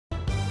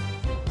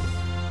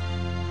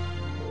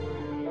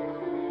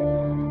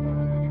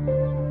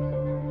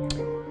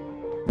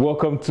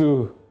Welcome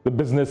to the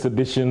business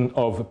edition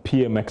of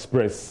PM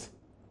Express.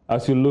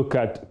 As you look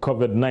at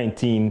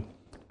COVID-19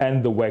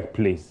 and the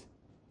workplace,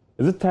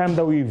 is it time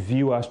that we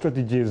review our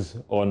strategies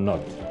or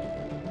not?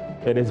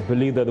 It is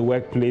believed that the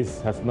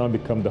workplace has now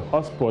become the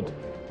hotspot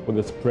for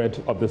the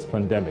spread of this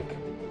pandemic.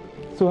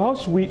 So how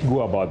should we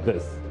go about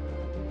this?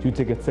 Should we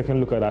take a second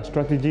look at our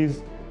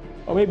strategies?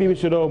 Or maybe we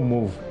should all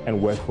move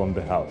and work from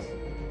the house?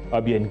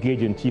 I'll be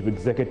engaging chief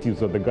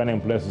executives of the Ghana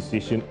Employers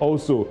Association,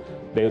 also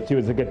the chief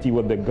executive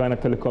of the Ghana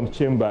Telecoms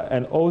Chamber,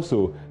 and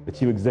also the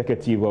chief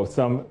executive of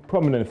some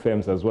prominent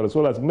firms as well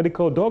as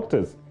medical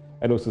doctors,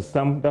 and also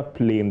some that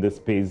play in this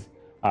space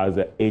as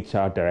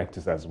HR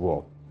directors as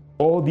well.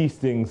 All these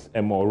things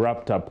and more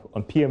wrapped up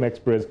on PM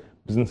Express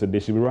Business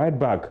Edition. We'll be right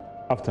back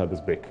after this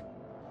break.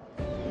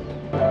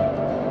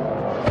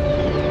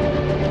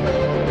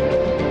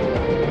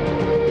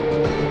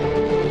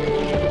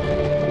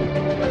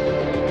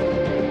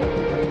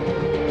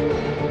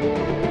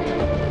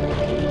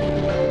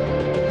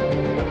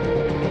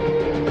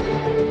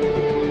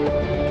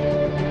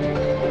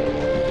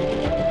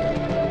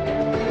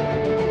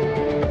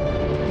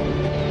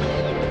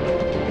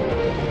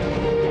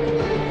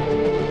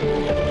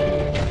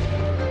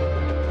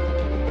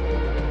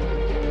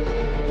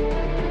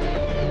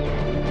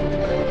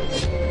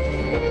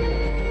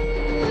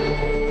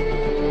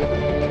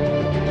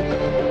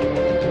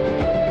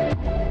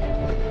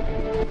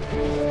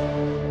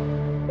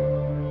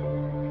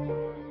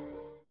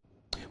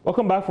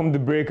 Welcome back from the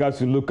break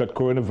as we look at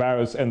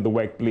coronavirus and the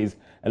workplace,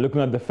 and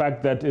looking at the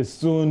fact that it's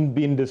soon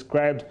being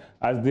described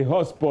as the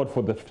hotspot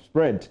for the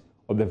spread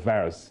of the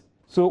virus.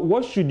 So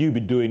what should you be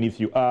doing if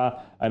you are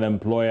an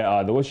employer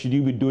out there? What should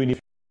you be doing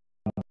if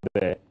you're out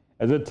there?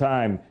 Is it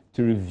time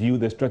to review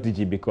the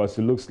strategy because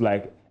it looks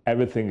like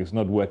everything is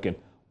not working?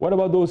 What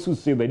about those who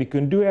say that you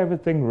can do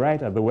everything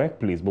right at the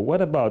workplace, but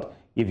what about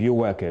if your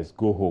workers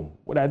go home?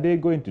 What are they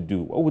going to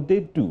do? What would they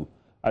do?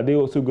 Are they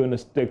also going to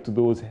stick to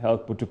those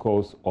health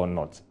protocols or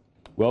not?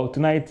 Well,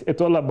 tonight,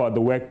 it's all about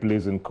the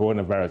workplace and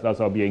coronavirus. As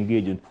I'll be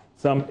engaging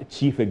some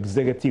chief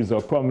executives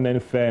of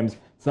prominent firms,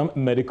 some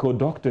medical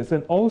doctors,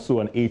 and also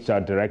an HR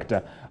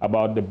director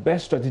about the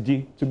best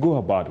strategy to go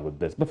about with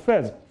this. But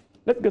first,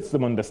 let's get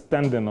some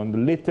understanding on the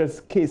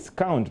latest case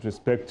count with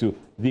respect to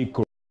the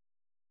coronavirus.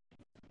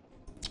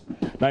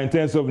 Now, in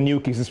terms of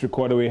new cases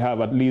recorded, we have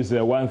at least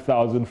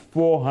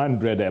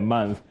 1,400 a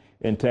month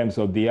in terms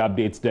of the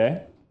updates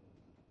there.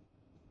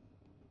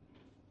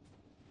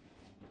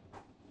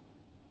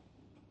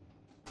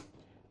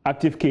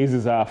 Active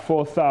cases are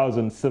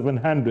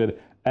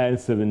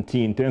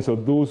 4,717. In terms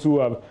of those who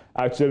have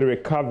actually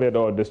recovered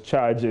or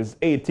discharged is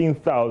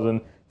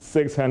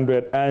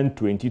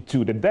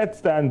 18,622. The death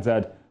stands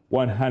at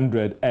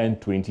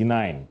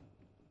 129.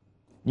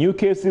 New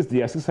cases,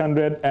 they are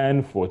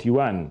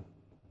 641.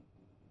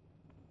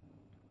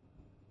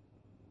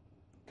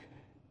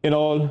 In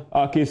all,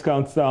 our case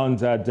count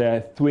stands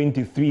at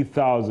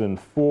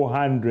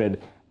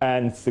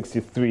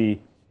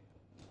 23,463.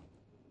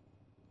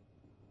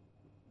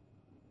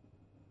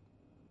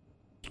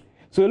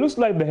 So it looks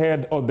like the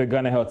head of the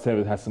Ghana Health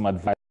Service has some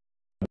advice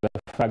on the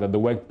fact that the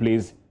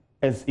workplace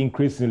is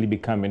increasingly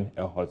becoming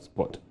a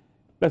hotspot.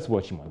 Let's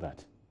watch him on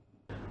that.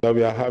 That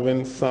we are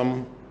having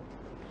some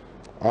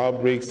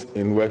outbreaks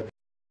in work.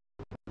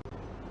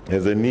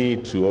 There's a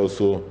need to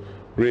also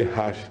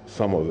rehash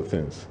some of the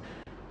things.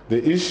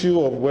 The issue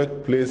of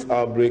workplace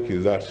outbreak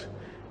is that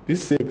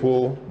these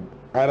people,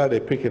 either they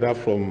pick it up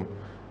from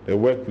the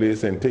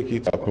workplace and take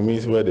it to a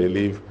community where they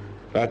live,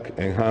 that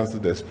enhances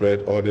the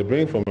spread, or they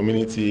bring from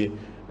community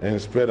and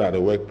spread at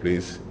the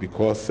workplace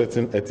because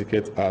certain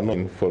etiquettes are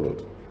not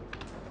followed.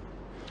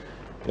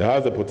 It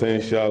has the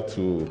potential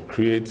to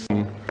create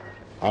some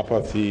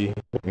apathy,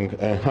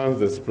 enhance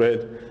the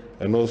spread,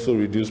 and also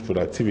reduce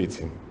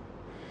productivity.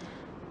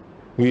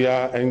 We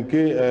are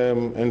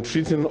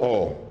entreating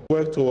all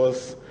work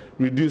towards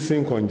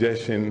reducing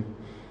congestion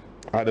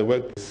at the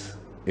workplace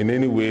in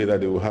any way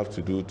that they will have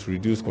to do to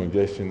reduce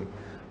congestion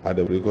at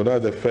the workplace.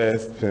 That's the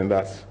first thing,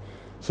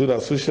 so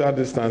that social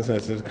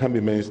distancing can be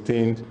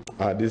maintained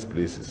at these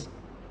places.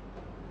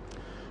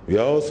 We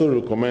are also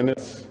recommending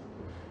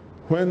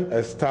when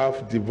a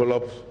staff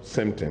develops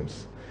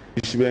symptoms,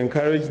 it should be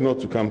encouraged not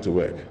to come to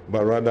work,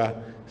 but rather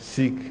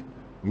seek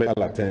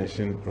medical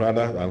attention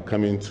rather than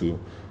coming to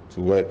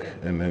work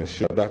and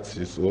ensure that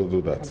is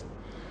also that.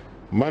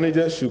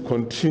 Managers should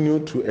continue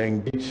to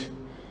engage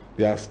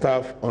their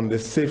staff on the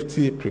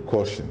safety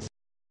precautions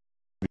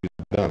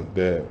done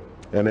there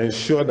and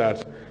ensure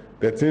that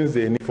the things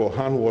they need for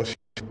hand washing,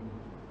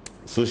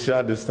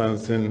 social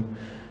distancing,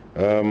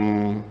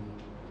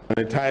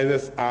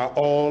 sanitizers are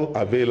all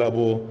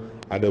available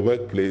at the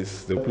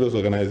workplace. The workplace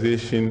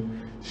organization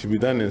should be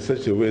done in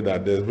such a way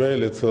that there's very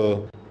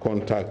little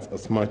contact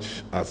as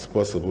much as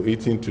possible.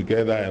 Eating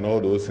together and all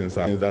those things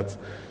are things that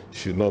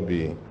should not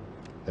be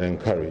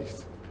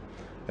encouraged.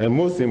 And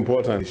most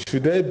importantly,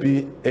 should there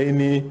be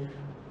any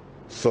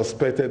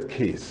suspected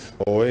case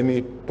or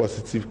any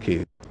positive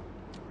case,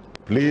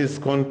 please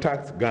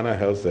contact Ghana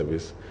Health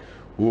Service.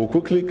 We will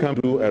quickly come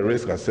to a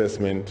risk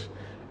assessment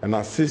and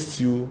assist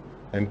you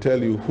and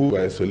tell you who to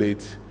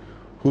isolate,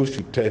 who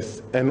should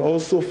test, and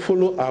also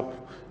follow up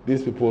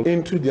these people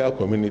into their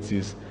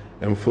communities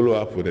and follow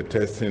up with the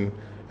testing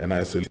and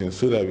isolation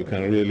so that we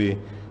can really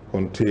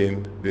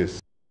contain this.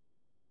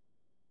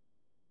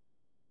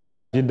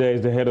 Jida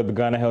is the head of the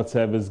Ghana Health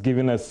Service,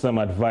 giving us some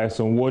advice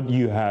on what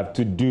you have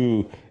to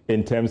do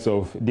in terms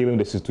of dealing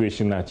with the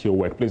situation at your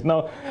workplace.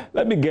 Now,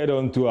 let me get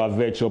on to our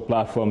virtual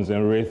platforms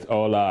and with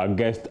all our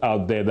guests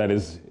out there. That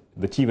is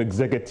the chief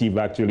executive,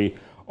 actually,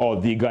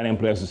 of the Ghana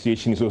Employers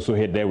Association is also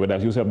here there with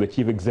us. You also have the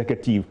chief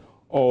executive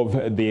of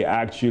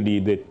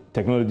the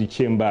technology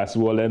chamber as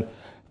well. And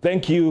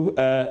thank you,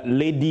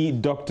 lady,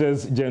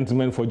 doctors,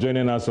 gentlemen, for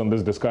joining us on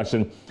this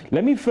discussion.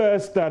 Let me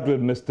first start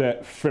with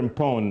Mr.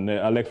 Frimpong,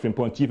 Alex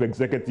Frimpong, Chief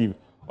Executive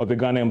of the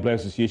Ghana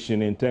Employers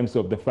Association, in terms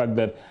of the fact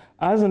that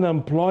as an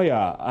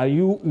employer, are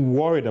you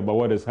worried about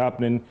what is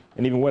happening,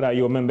 and even what are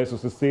your members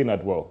also saying as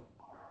well?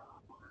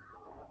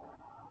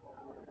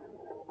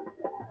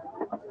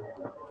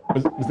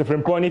 Mr.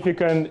 Frimpong, if you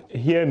can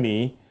hear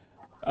me,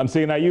 I'm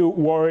saying, are you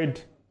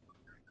worried?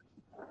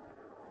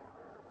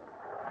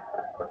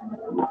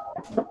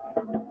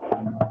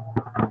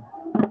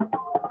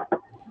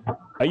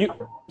 Are you,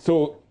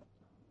 so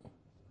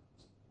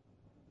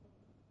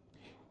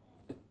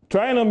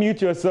try and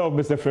unmute yourself,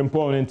 Mr.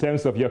 Frimpong, in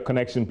terms of your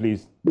connection,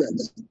 please.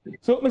 Yes.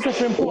 So, Mr.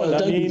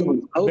 Frimpong, I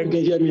mean, I hope you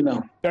can hear me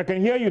now. I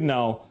can hear you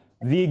now.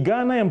 The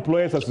Ghana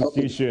Employers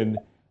Association,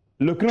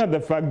 looking at the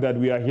fact that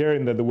we are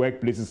hearing that the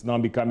workplace is now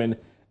becoming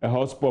a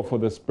hotspot for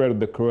the spread of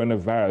the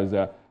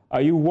coronavirus,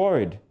 are you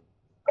worried?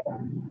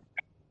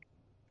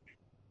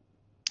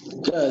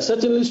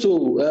 Certainly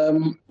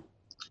so.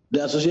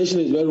 The association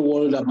is very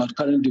worried about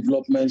current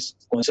developments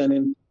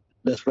concerning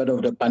the spread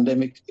of the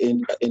pandemic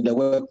in the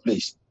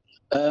workplace.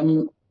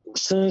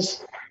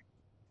 Since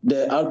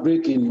the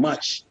outbreak in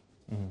March,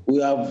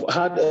 we have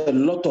had a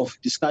lot of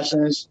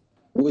discussions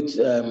with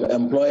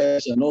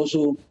employers and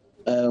also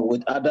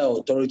with other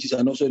authorities,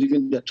 and also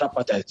even the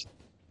tripartite,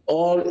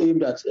 all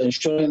aimed at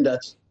ensuring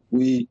that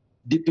we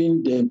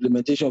deepen the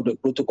implementation of the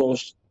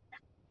protocols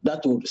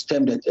that will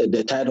stem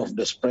the tide of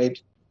the spread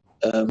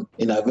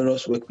in our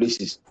various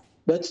workplaces.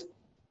 But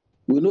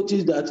we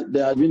noticed that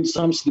there have been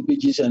some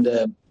slippages,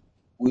 and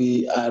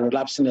we are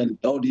relapsing, and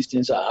all these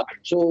things are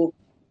happening. So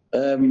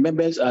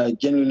members are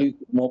generally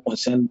more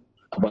concerned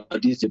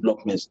about these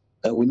developments.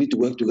 We need to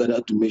work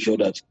together to make sure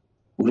that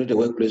we rid the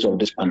workplace of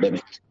this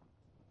pandemic.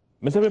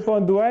 Mr.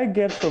 Frimpong, do I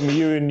get from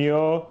you in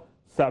your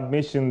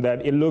submission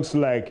that it looks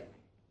like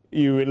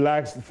you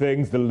relaxed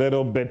things a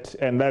little bit,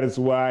 and that is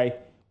why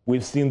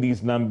we've seen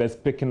these numbers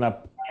picking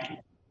up?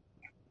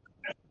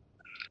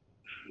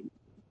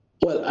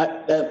 Well,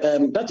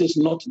 that is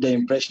not the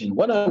impression.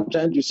 What I'm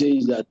trying to say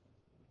is that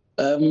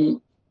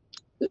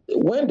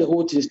when the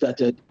whole thing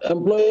started,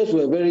 employers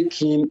were very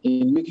keen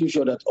in making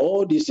sure that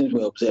all these things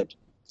were observed.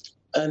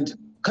 And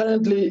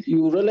currently,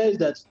 you realize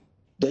that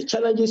the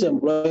challenges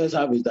employers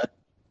have is that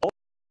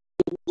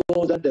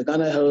all that the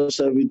Ghana Health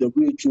Service,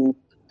 WHO,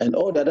 and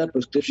all the other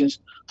prescriptions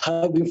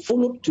have been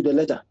followed to the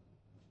letter.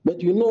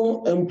 But you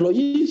know,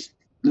 employees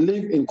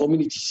live in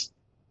communities.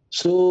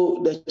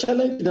 So the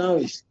challenge now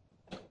is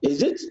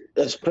it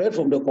a spread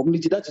from the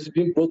community that is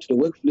being brought to the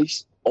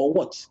workplace, or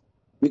what?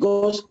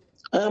 Because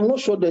I am not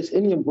sure there's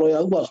any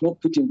employer who has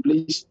not put in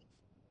place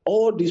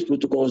all these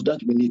protocols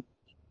that we need.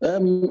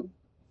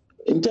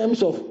 In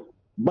terms of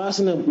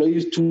busing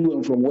employees to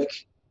and from work,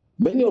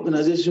 many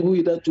organizations who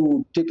either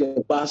to take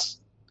a bus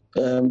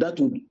that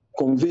would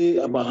convey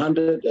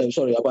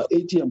about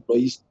 80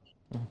 employees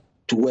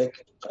to work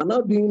are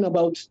now doing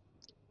about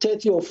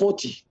 30 or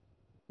 40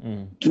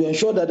 to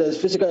ensure that there's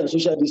physical and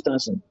social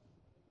distancing.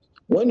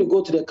 When you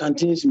go to the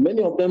canteens,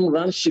 many of them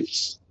run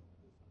shifts.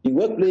 In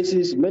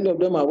workplaces, many of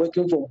them are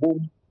working from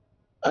home.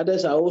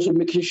 Others are also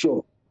making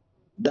sure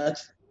that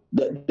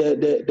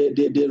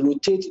they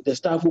rotate the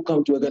staff who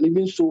come to work, and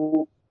even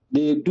so,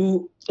 they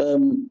do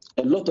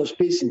a lot of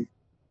spacing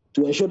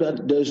to ensure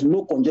that there's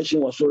no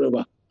congestion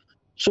whatsoever.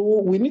 So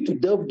we need to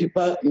delve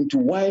deeper into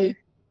why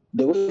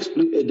the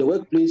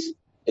workplace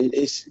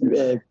is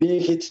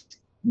being hit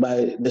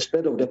by the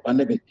spread of the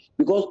pandemic.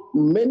 Because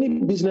many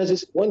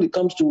businesses, when it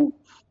comes to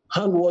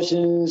hand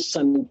washing,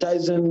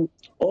 sanitizing,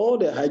 all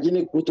the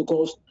hygienic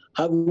protocols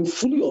have been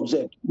fully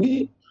observed.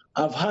 We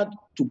have had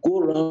to go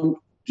around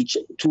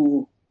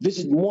to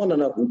visit more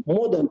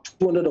than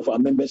 200 of our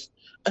members,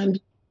 and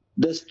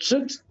the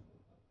strict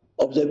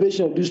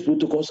observation of these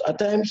protocols, at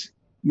times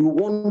you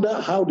wonder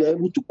how they're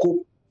able to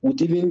cope with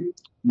even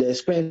the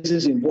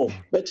expenses involved.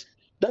 But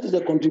that is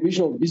the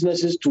contribution of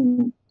businesses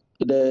to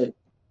the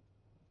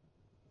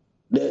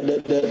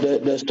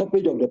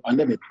stoppage of the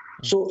pandemic.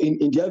 So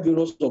in their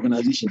various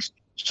organizations.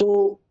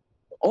 So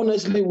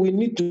honestly, we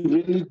need to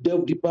really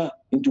delve deeper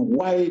into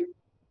why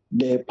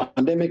the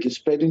pandemic is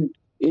spreading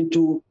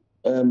into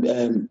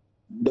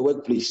the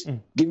workplace,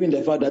 given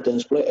the fact that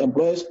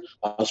employers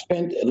have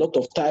spent a lot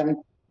of time,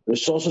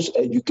 resources,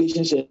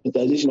 education,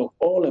 sensitization of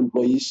all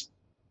employees,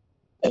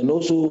 and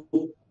also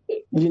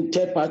even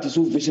third parties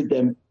who visit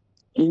them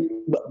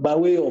by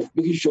way of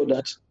making sure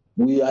that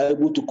we are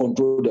able to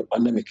control the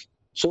pandemic.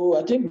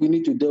 So I think we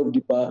need to delve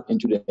deeper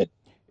into the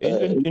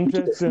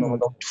interesting to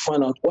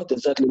find out what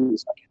exactly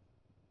is happening.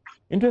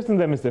 Interesting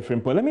there, Mr.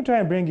 Frimpong. Let me try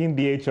and bring in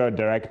the HR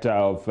director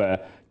of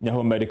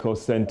Nyaho Medical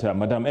Center,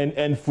 Madam.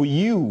 And for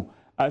you,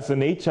 as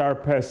an HR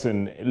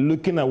person,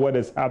 looking at what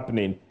is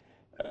happening,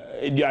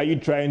 are you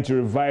trying to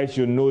revise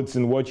your notes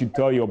and what you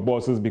tell your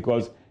bosses?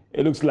 Because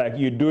it looks like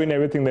you're doing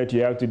everything that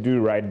you have to do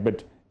right,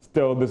 but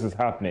still this is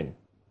happening.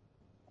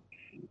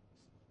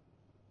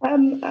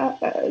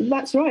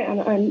 That's right.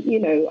 And you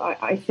know,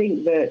 I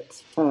think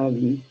that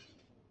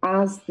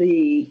as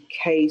the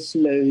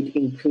caseload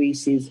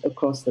increases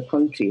across the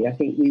country, I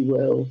think we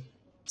will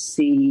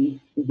see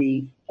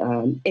the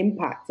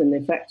impact and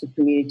effect of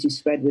community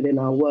spread within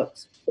our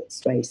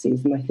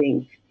workspaces. And I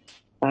think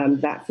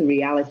that's a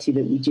reality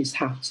that we just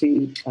have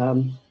to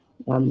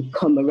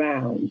come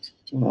around.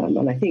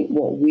 And I think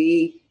what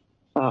we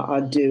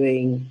are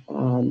doing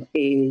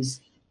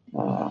is,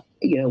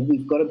 you know,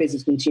 we've got a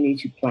business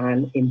continuity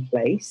plan in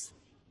place.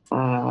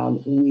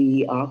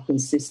 We are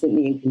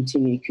consistently and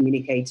continually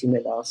communicating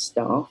with our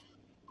staff.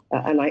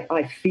 And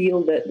I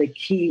feel that the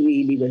key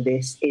really with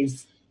this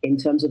is in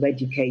terms of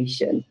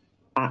education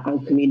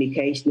and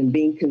communication and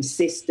being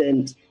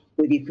consistent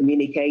with your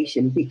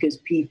communication, because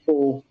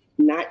people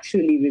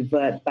naturally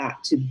revert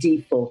back to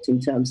default in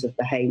terms of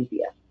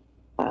behavior.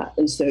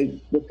 And so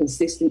the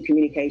consistent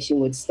communication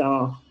with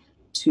staff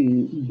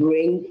to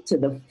bring to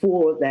the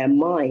fore of their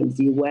minds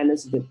the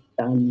awareness of the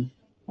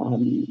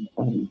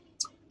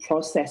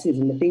processes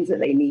and the things that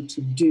they need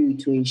to do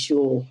to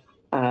ensure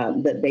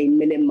that they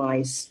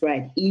minimize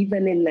spread,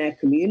 even in their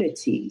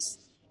communities,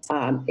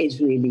 is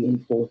really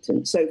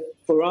important. So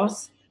for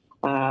us,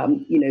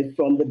 you know,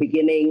 from the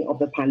beginning of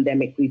the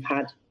pandemic, we've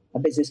had a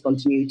business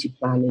continuity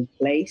plan in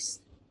place.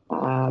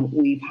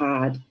 We've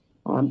had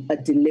a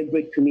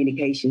deliberate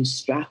communication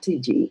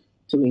strategy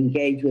to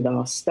engage with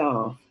our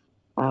staff.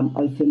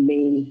 And for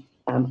me,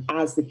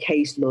 as the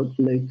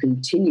caseload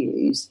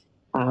continues,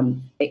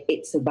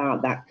 it's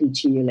about that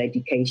continual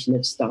education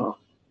of staff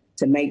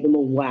to make them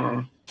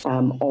aware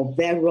of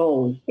their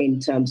role in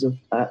terms of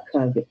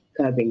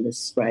curbing the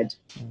spread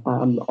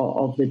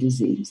of the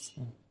disease.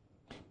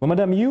 Well,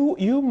 Madam,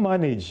 you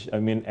manage,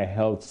 a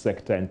health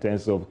sector in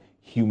terms of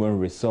human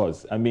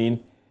resource.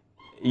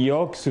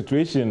 Your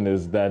situation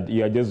is that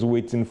you are just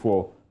waiting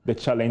for the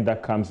challenge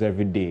that comes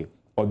every day,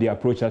 or the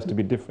approach has to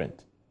be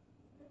different.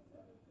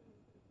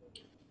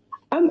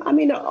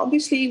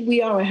 Obviously,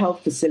 we are a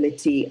health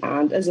facility,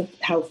 and as a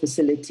health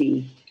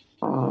facility,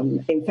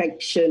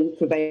 infection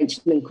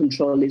prevention and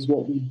control is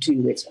what we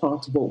do. It's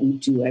part of what we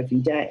do every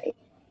day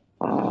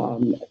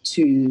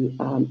to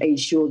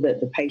ensure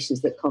that the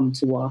patients that come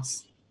to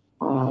us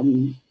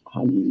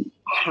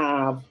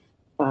have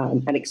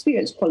and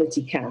experience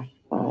quality care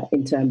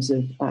in terms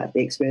of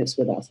the experience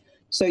with us.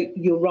 So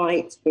you're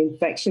right,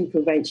 infection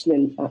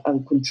prevention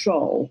and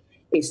control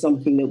is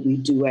something that we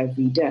do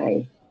every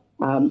day.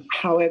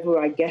 However,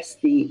 I guess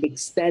the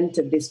extent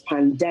of this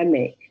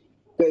pandemic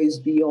goes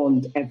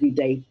beyond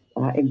everyday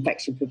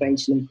infection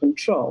prevention and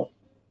control.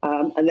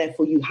 And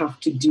therefore, you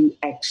have to do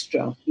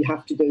extra. You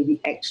have to go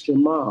the extra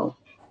mile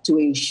to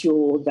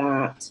ensure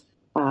that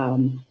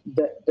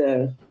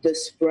the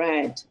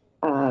spread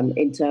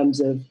in terms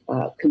of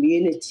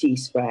community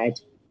spread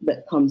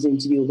that comes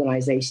into the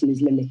organization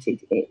is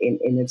limited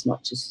in as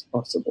much as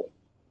possible.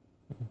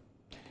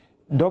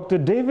 Dr.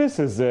 Davis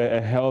is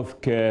a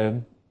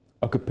healthcare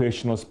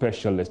occupational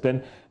specialist,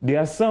 and there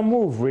are some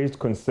who've raised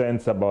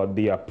concerns about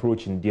the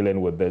approach in dealing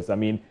with this.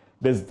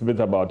 There's a bit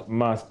about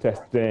mass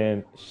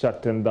testing,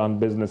 shutting down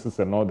businesses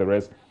and all the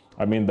rest.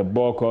 The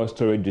bulk or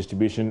storage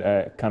distribution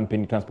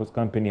transport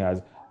company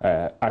has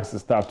asked the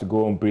staff to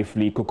go on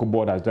briefly. Cocoa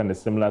Board has done a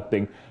similar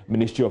thing.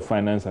 Ministry of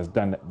Finance has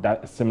done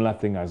that similar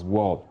thing as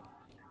well.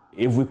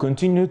 If we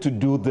continue to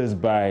do this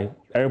by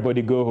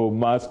everybody go home,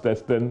 mass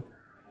testing,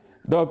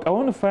 Doc, I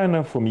want to find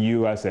out from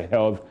you as a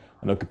health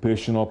and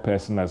occupational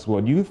person as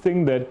well. Do you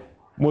think that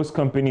most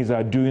companies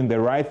are doing the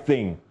right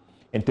thing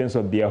in terms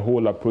of their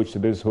whole approach to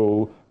this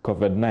whole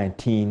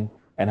COVID-19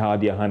 and how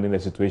they are handling the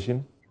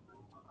situation?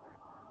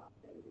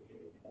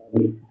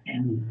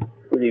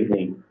 Good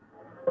evening.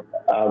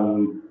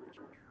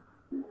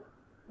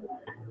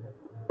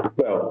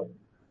 Well,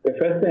 the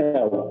first thing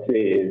I would say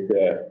is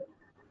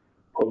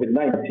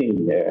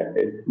COVID-19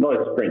 is not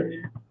a sprint,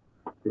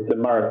 it's a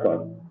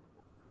marathon.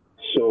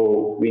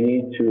 So we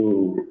need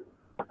to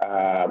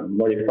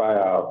modify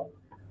our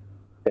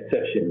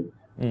perception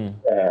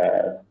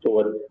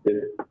towards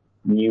this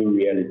new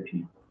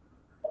reality.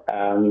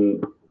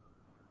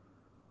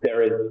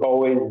 There is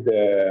always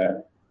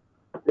the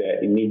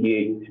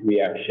immediate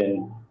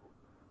reaction.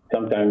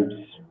 Sometimes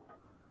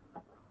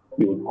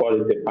you would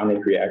call it a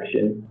panic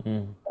reaction.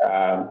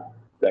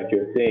 Like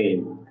you're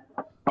saying,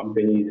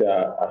 companies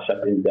are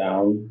shutting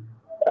down.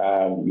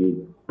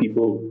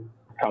 People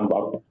come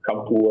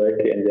to work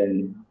and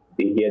then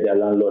they hear their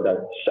landlord has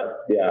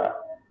shut their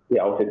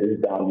offices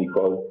down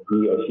because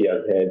he or she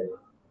has heard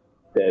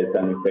there's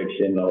an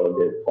infection or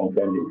there's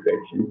confirmed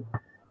infection.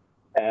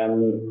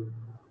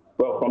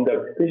 Well, from the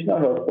occupational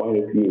health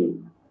point of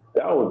view,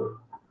 that would,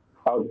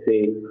 I would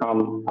say,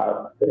 come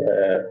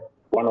as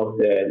one of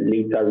the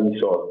later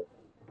resorts,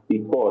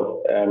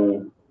 because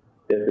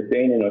there's a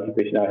saying in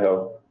occupational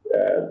health,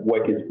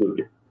 work is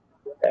good,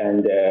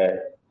 and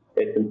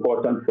it's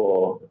important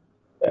for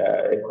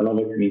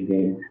economic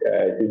reasons.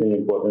 It's even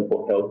important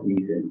for health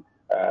reasons.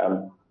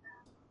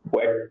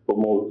 Work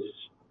promotes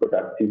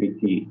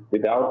productivity.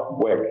 Without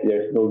work,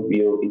 there's no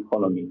real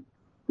economy.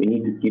 We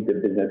need to keep the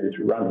businesses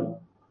running,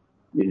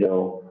 you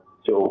know.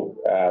 So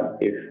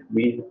if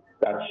we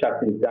start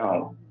shutting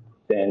down,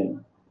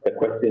 then the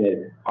question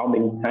is, how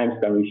many times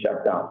can we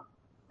shut down?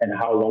 And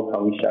how long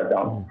can we shut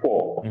down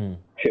for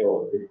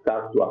till it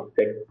starts to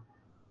affect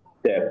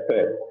their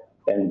purse,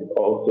 and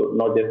also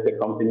not just the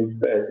company's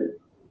purses,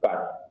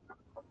 but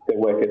the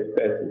workers'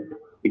 purses,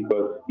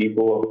 because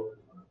people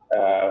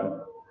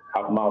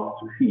have mouths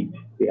to feed,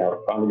 they have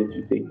families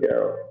to take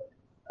care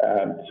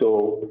of.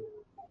 So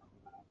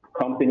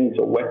companies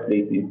or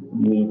workplaces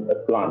need a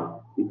plan,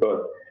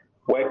 because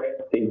work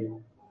takes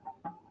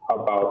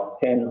about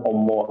 10 or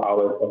more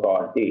hours of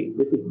our day.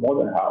 This is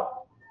more than half.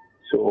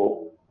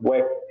 So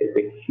work is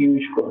a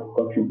huge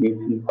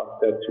contributing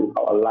factor to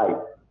our life.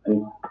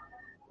 And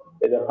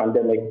the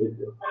pandemic is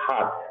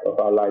part of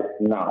our lives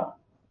now.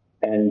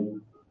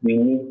 And we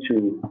need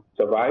to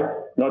survive,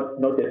 not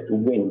just to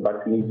win,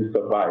 but we need to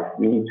survive.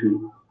 We need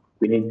to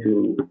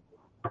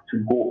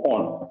go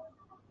on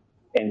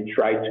and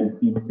try to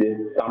beat this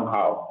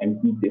somehow,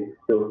 and beat this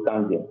still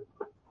standing.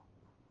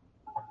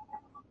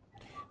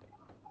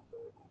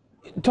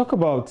 Talk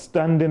about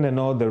standing and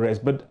all the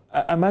rest, but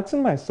I'm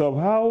asking myself,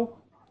 how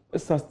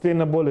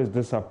sustainable is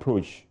this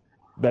approach?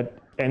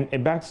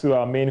 And back to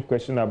our main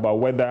question about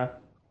whether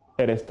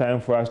it is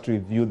time for us to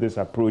review this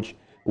approach,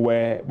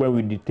 where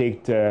we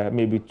detect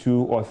maybe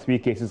 2 or 3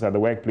 cases at the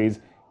workplace,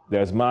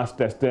 there's mass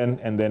testing,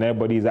 and then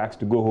everybody is asked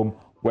to go home,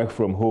 work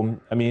from home.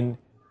 I mean,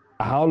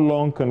 how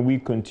long can we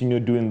continue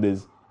doing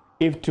this?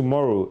 If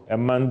tomorrow, a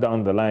month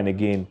down the line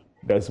again,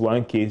 there's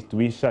 1 case, do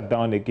we shut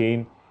down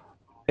again?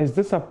 Is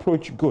this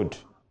approach good?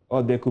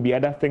 Or there could be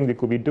other things they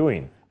could be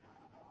doing?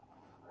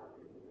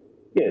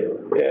 Yes,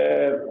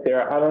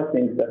 there are other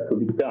things that could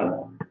be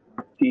done.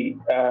 See,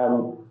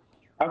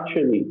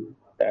 actually,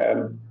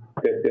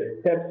 the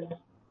steps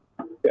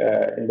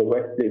in the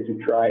workplace to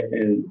try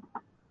and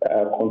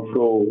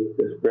control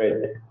the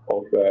spread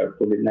of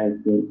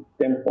COVID-19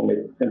 stem from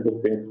a simple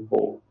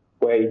principle,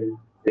 where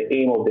the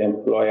aim of the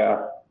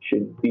employer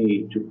should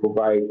be to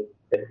provide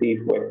a safe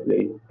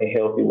workplace, a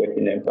healthy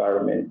working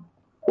environment,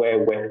 where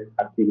work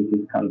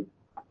activities can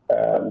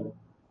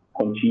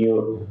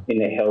continue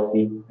in a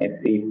healthy and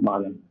safe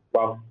manner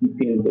while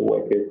keeping the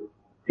workers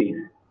safe.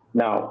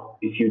 Now,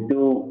 if you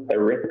do a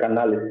risk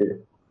analysis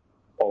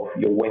of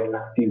your work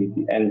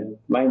activity, and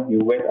mind you,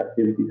 work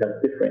activities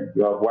are different.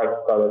 You have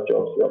white-collar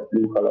jobs, you have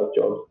blue-collar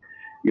jobs,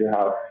 you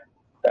have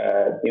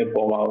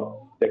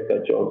informal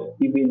sector jobs.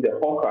 Even the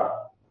hawker,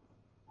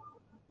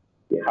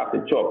 they have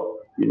a job,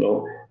 you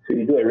know. So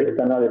you do a risk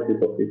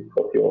analysis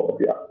of your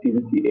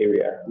activity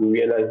area. You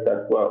realize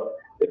that, well,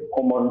 the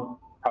common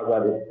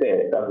hazard is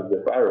there. That is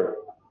the virus.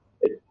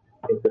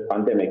 It's a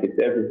pandemic. It's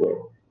everywhere.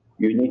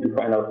 You need to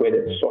find out where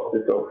the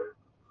sources of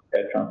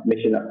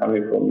transmission are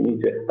coming from. You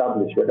need to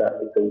establish whether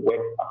it's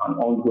an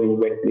ongoing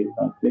workplace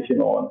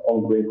transmission or an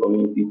ongoing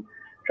community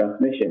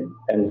transmission.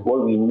 And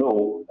what we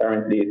know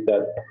currently is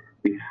that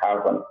we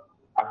have an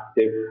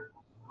active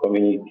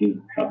community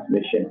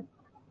transmission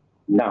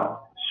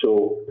now.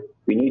 So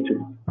we need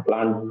to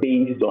plan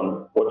based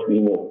on what we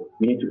know.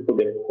 We need to put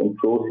the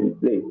controls in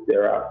place.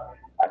 There are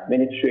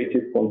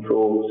administrative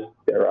controls,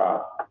 there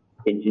are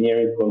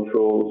engineering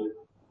controls,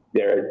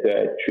 there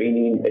is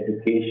training,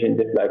 education,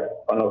 just like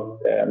one of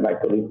my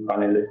colleague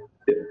panelists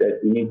said.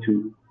 We need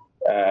to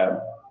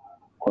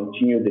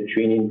continue the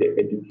training, the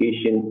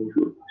education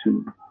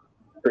to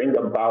bring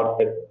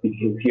about a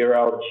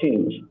behavioral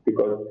change,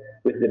 because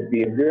with the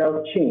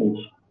behavioral change,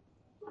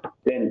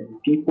 then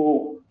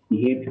people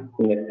behave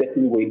in a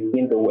certain way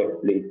in the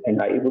workplace and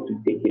are able to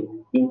take it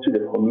into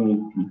the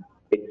community.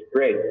 It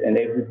spreads and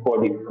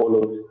everybody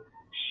follows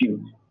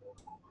suit,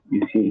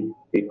 you see,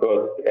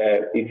 because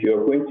if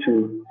you're going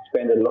to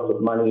spend a lot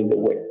of money in the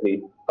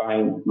workplace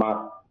buying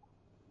masks,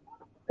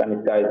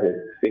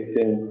 sanitizers,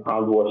 fixing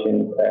hand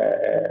washing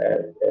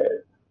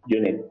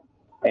units,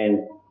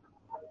 and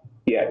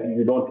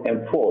you don't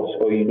enforce,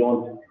 or you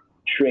don't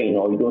train,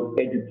 or you don't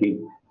educate,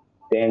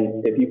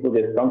 then the people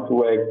that come to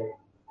work,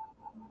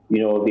 you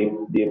know,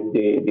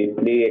 they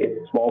play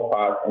a small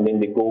part and then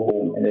they go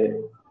home and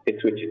then it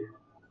switches,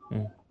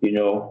 you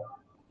know.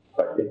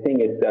 But the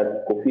thing is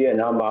that Kofi and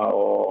Nama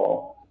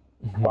or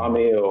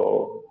Kwame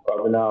or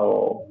Governor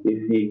or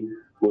AC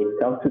would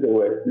come to the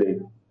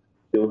workplace,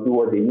 they'll do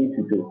what they need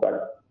to do,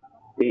 but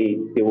they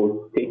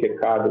will take a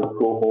car, they'll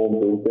go home,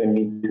 they'll go and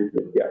meet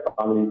with their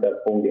families at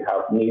home, they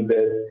have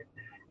neighbors,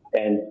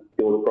 and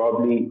they will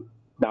probably,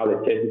 now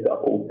the churches are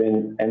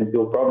open, and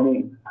they'll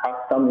probably have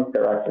some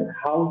interaction.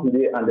 How do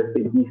they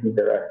undertake these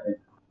interactions?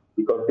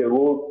 Because the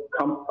role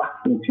come back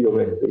into your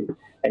workplace.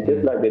 And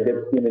just like the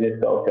Deputy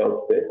Minister of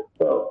Health said,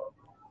 well,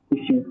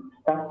 if you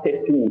start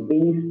testing in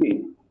any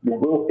state, you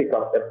will pick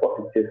up a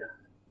positive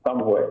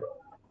somewhere.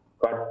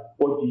 But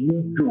what do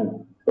you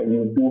do when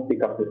you do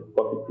pick up a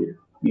positive?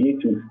 You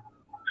need to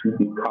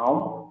be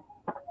calm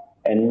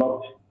and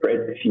not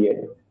spread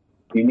fear.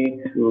 You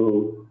need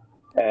to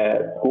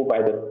go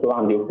by the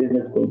plan, your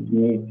business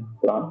continuity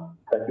plan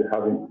that you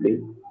have in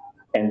place,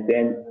 and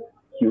then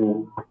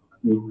you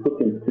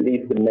put in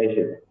place the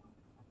measures.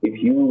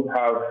 If you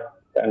have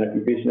an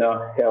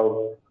occupational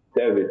health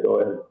service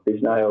or an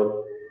occupational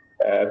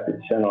health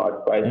physician or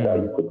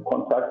advisor, you could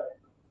contact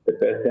the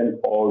person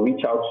or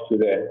reach out to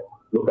the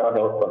local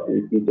health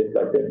facility, just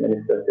like the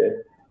minister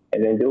said,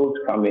 and then they will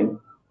come in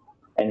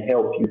and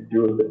help you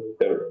through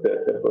the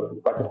process.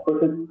 But the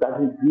process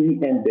doesn't really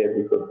end there,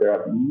 because there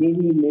are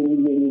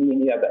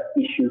many other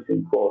issues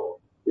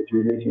involved with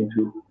relation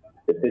to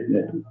the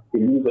business. They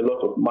lose a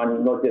lot of money,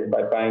 not just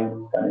by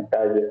buying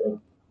sanitizers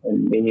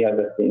and many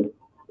other things.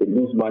 They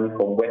lose money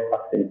from wet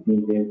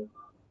absenteeism.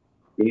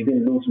 They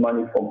even lose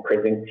money from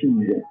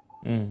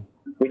presenteeism,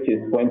 which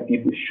is when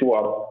people show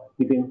up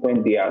even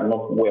when they are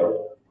not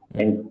well.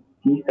 And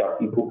these are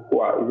people who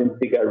are even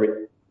bigger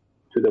risk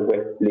to the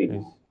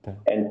workplace.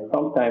 And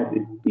sometimes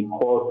it's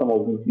because some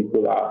of these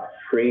people are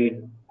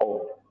afraid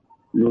of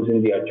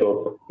losing their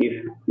jobs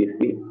if they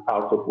stay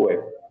out of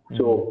work.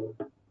 So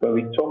when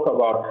we talk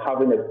about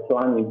having a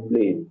plan in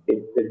place,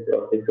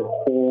 it's a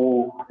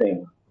whole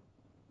thing.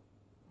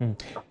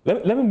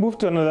 Let me move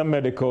to another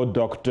medical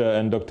doctor,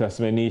 and Dr.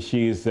 Smeni.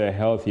 She is a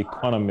health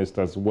economist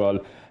as well.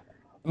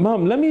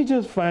 Ma'am, let me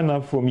just find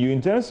out from you,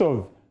 in terms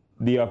of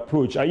the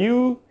approach, are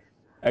you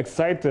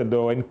excited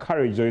or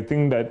encouraged, or you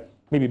think that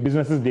maybe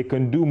businesses, they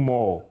can do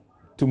more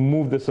to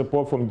move the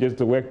support from just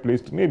the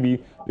workplace to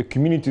maybe the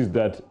communities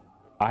that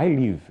I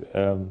live,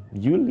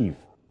 you live?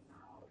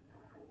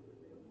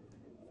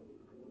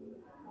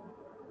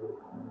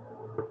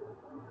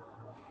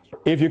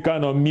 If you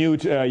can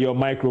unmute your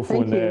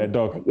microphone,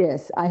 Doc.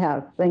 Yes, I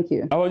have. Thank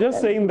you. I was just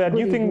saying that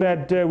you think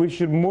that we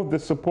should move the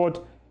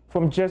support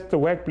from just the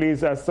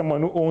workplace as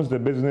someone who owns the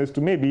business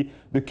to maybe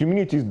the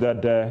communities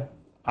that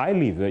I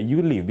live,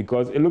 you live,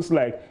 because it looks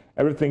like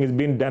everything is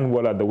being done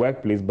well at the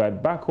workplace,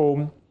 but back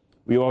home,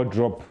 we all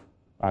drop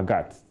our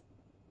guts.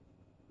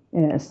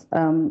 Yes.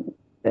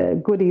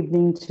 Good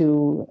evening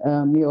to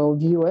your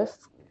viewers,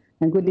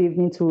 and good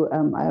evening to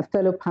our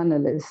fellow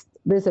panelists.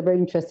 This is a very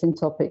interesting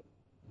topic.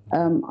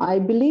 I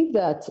believe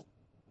that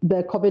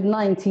the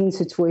COVID-19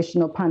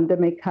 situation or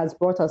pandemic has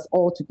brought us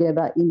all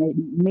together in a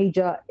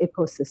major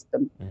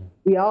ecosystem.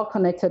 We are all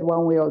connected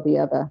one way or the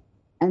other.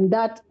 And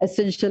that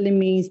essentially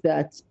means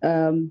that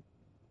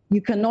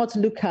you cannot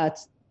look at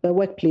the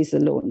workplace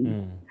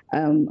alone,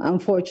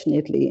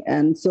 unfortunately.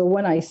 And so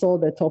when I saw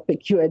the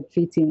topic you had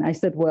fit in, I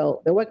said,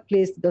 well, the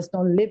workplace does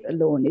not live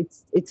alone.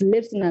 It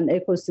lives in an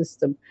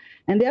ecosystem.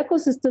 And the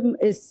ecosystem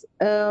is,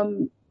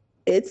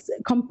 it's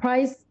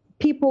comprised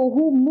people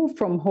who move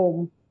from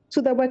home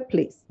to the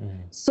workplace.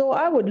 So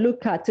I would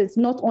look at it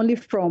not only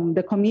from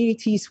the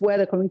communities where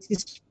the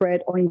communities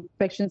spread or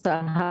infections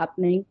are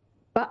happening,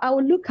 but I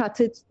would look at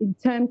it in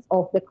terms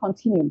of the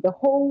continuum, the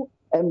whole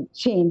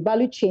chain,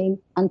 value chain,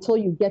 until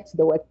you get to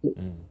the workplace.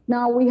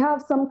 Now, we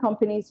have some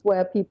companies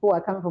where people are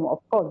coming from,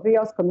 of course,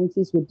 various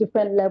communities with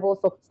different levels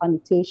of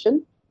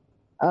sanitation.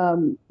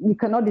 You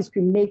cannot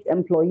discriminate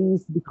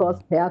employees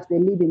because perhaps they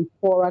live in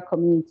poorer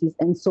communities,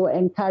 and so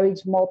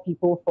encourage more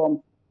people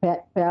from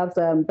perhaps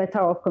better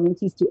off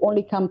communities to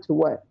only come to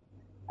work.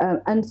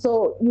 And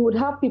so you would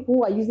have people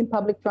who are using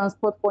public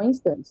transport, for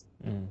instance.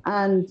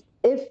 And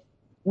if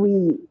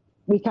we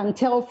can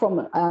tell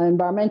from an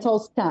environmental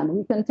scan,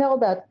 we can tell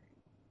that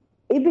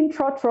even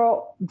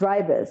trotro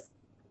drivers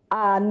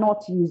are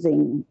not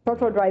using,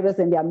 trotro drivers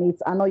and their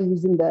mates are not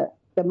using the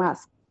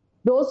mask.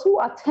 Those who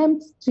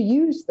attempt to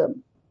use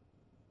them,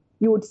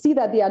 you would see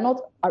that they are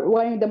not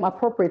wearing them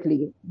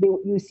appropriately.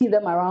 You see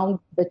them around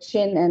the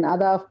chin and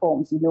other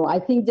forms, I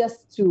think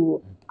just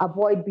to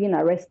avoid being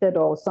arrested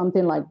or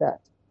something like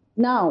that.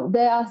 Now,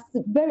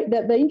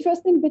 the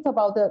interesting bit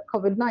about the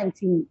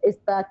COVID-19 is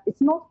that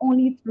it's not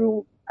only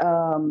through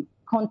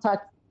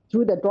contact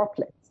through the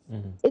droplets.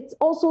 It's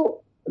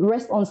also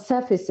rests on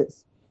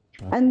surfaces.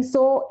 And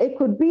so it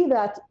could be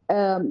that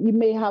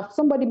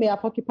somebody may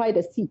have occupied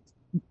a seat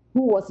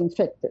who was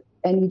infected,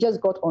 and you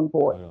just got on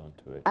board.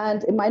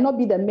 And it might not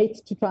be the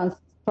mate to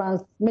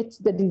transmit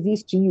the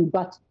disease to you,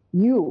 but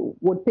you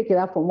would pick it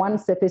up from one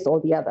surface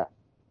or the other.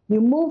 You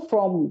move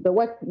from the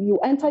work, you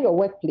enter your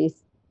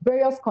workplace,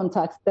 various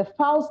contacts, the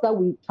files that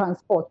we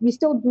transport. We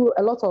still do,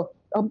 a lot of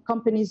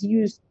companies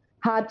use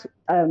hard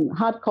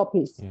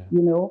copies,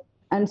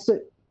 And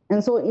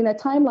so in a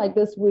time like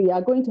this, we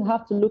are going to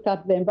have to look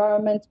at the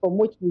environment from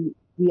which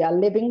we are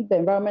living, the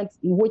environments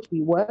in which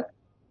we work,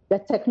 the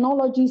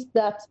technologies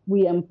that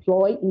we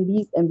employ in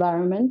these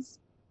environments.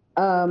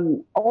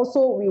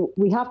 Also,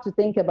 we have to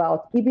think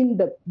about even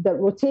the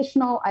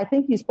rotational. I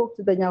think you spoke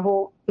to the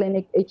Nyaho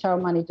Clinic HR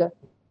manager,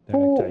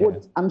 who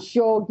would, I'm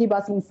sure, give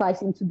us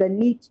insights into the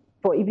need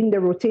for even the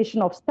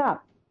rotation of staff.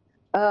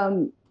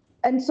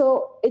 And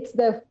so it's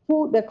the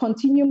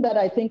continuum that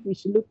I think we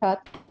should look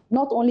at,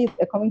 not only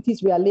the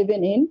communities we are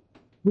living in,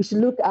 we should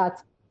look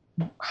at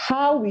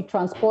how we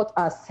transport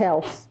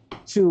ourselves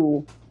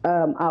to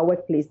our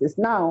workplaces.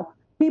 Now,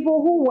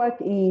 people who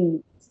work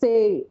in,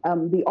 say,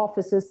 the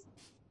offices,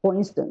 for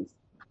instance,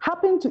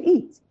 happen to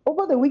eat.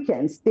 Over the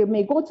weekends, they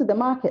may go to the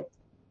market.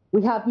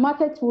 We have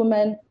market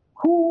women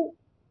who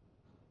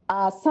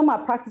some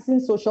are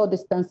practicing social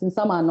distancing,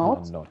 some are not.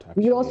 Actually,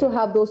 we also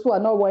have those who are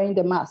not wearing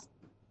the mask,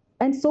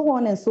 and so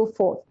on and so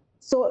forth.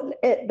 So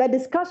the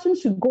discussion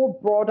should go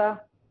broader,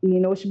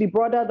 should be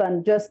broader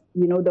than just,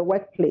 the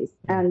workplace.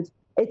 And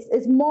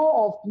it's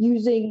more of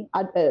using,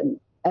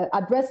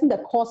 addressing the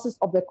causes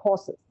of the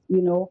causes,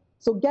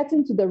 so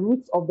getting to the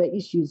roots of the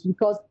issues,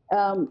 because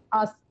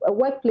as a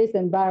workplace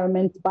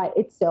environment by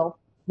itself,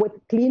 with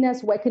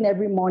cleaners working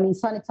every morning,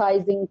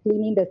 sanitizing,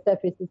 cleaning the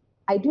surfaces,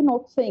 I do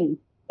not think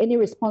any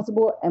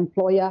responsible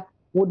employer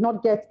would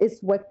not get his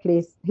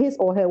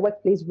or her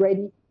workplace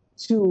ready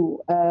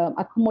to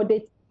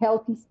accommodate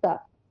healthy staff.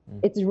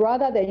 It's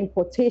rather the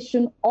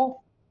importation of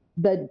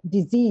the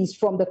disease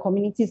from the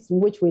communities in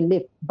which we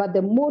live. But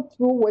the mode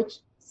through which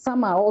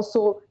some are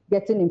also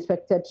getting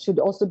infected should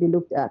also be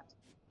looked at.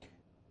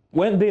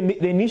 When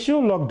the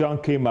initial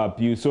lockdown came up,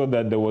 you saw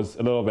that there was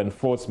a lot of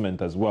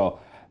enforcement as well.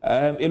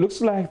 It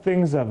looks like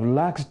things have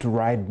laxed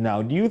right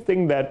now. Do you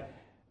think that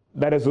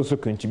is also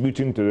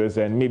contributing to this,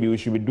 and maybe we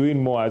should be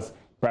doing more as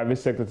private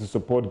sector to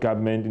support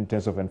government in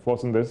terms of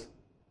enforcing this?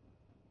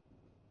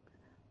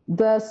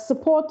 The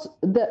support,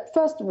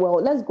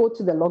 let's go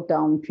to the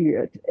lockdown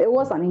period. It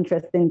was an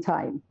interesting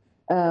time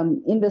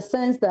in the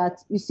sense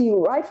that, you see,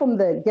 right from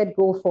the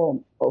get-go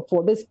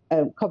for this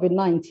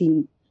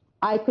COVID-19,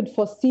 I could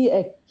foresee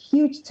a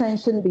huge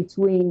tension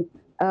between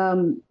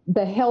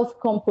the health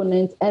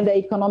component and the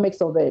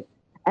economics of it.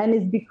 And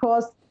it's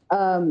because,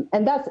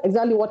 and that's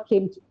exactly what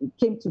came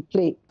to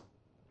play.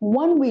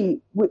 When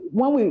we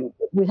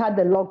had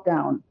the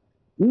lockdown,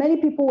 many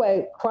people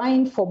were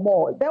crying for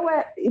more. There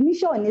were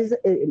initial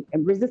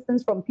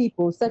resistance from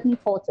people, certain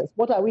quarters.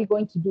 What are we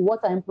going to do?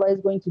 What are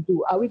employers going to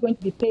do? Are we going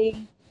to be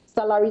paying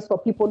salaries for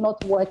people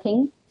not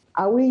working?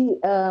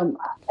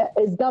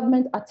 Is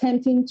government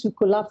attempting to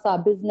collapse our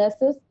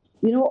businesses?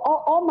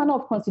 All manner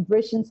of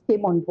considerations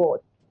came on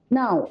board.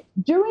 Now,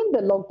 during the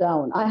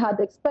lockdown, I had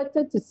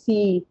expected to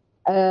see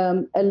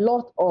a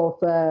lot of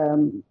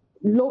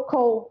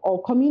local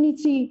or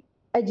community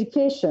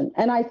education.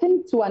 And I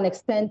think to an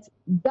extent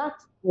that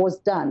was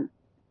done.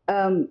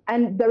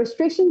 And the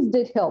restrictions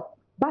did help.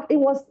 But it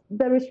was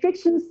the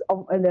restrictions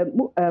of the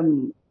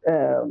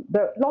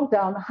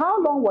lockdown.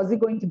 How long was it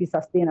going to be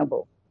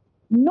sustainable?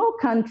 No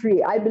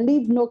country, I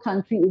believe no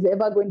country is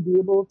ever going to be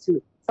able to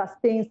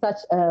sustain such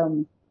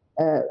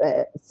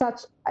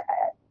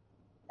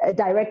a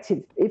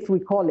directive, if we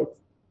call it,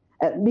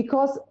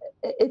 because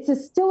it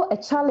is still a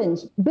challenge.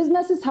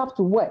 Businesses have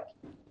to work.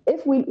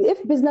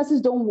 If businesses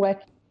don't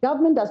work,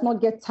 government does not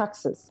get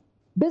taxes.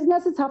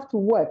 Businesses have to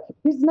work.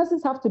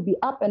 Businesses have to be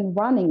up and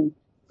running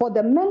for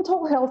the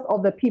mental health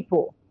of the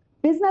people.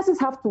 Businesses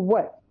have to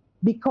work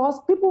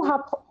because people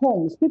have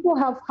homes, people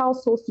have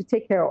households to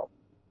take care of.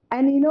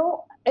 And,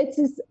 it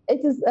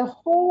is a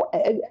whole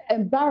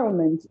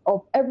environment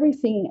of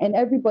everything and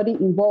everybody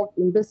involved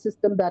in this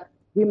system that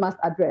we must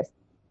address.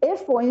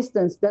 If, for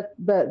instance,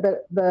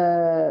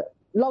 the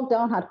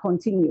lockdown had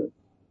continued,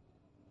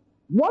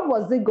 what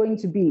was it going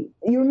to be?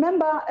 You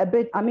remember a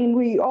bit,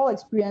 we all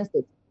experienced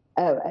it.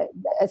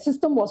 A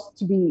system was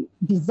to be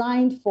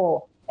designed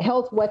for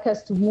health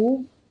workers to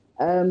move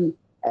and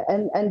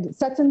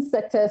certain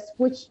sectors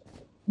which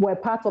were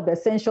part of the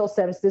essential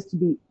services to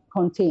be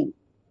contained.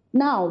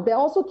 Now, there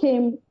also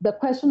came the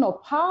question of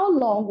how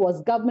long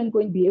was government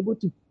going to be able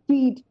to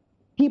feed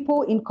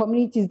people in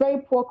communities, very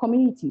poor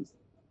communities,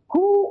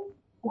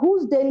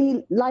 whose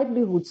daily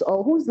livelihoods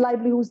or whose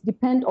livelihoods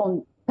depend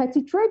on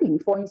petty trading,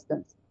 for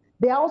instance.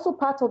 They are also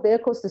part of the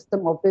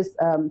ecosystem of this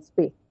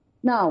space.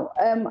 Now,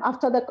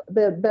 after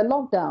the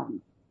lockdown,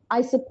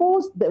 I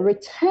suppose the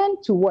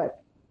return to work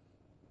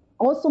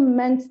also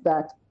meant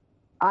that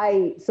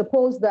I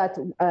suppose that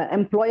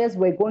employers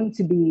were going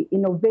to be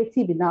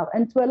innovative enough,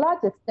 and to a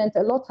large extent,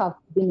 a lot have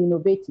been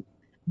innovative.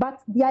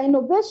 But their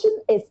innovation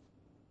is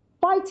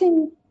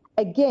fighting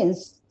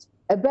against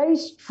a very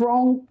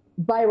strong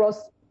virus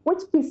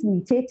which keeps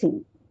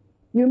mutating.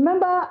 You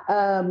remember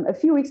a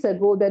few weeks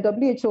ago, the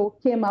WHO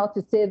came out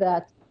to say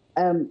that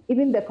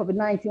even the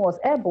COVID-19 was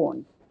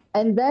airborne.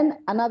 And then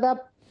another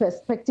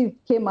perspective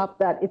came up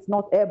that it's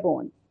not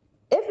airborne.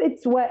 If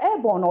it were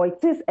airborne or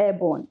it is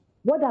airborne,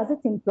 what does it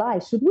imply?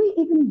 Should we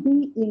even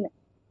be in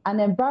an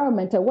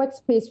environment, a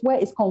workspace where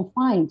it's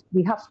confined?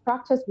 We have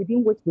structures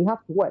within which we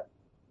have to work.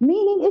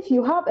 Meaning if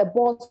you have a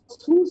boss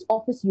whose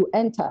office you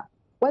enter,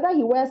 whether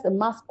he wears a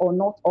mask or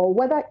not, or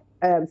whether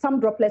some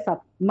droplets have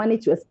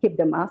managed to escape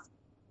the mask,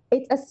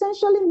 it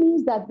essentially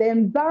means that the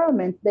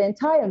environment, the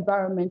entire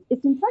environment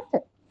is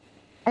infected.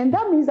 And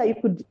that means that you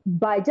could,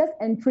 by just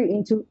entry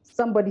into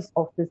somebody's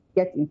office,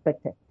 get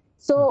infected.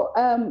 So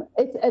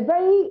it's a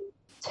very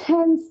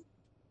tense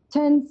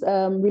tense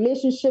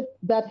relationship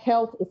that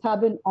health is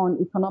having on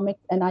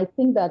economics, and I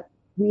think that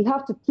we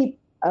have to keep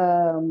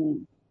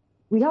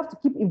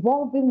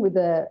evolving with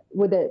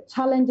the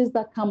challenges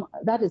that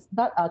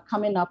are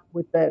coming up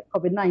with the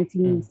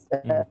COVID-19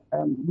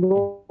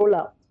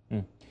 rollout.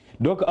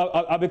 Doc,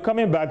 I'll be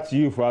coming back to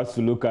you for us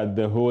to look at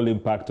the whole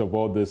impact of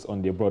all this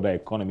on the broader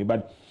economy.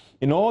 But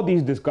in all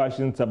these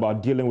discussions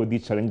about dealing with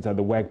these challenges at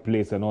the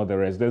workplace and all the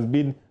rest, there's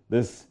been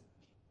this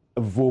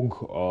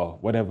vogue or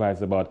whatever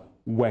it's about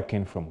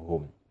working from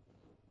home.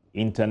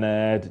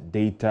 Internet,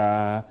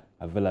 data,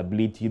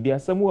 availability. There are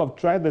some who have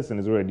tried this and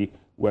it's already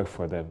worked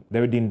for them.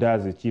 Deridin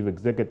Daz, the chief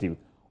executive of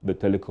the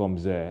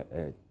Telecoms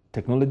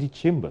Technology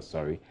Chamber,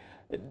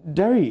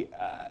 Derry,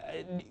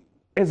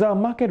 is our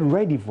market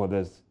ready for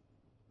this?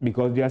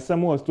 Because there are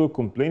some who are still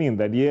complaining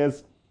that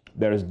yes,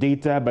 there is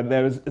data, but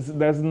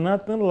there's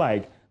nothing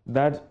like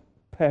that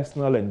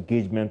personal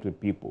engagement with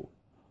people.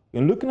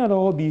 In looking at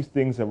all these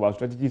things about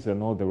strategies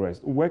and all the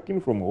rest, working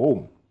from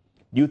home,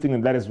 do you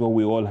think that is what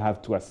we all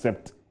have to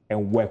accept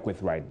and work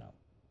with right now?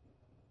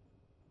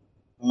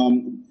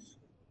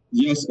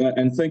 Yes,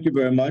 and thank you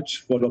very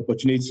much for the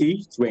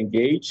opportunity to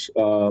engage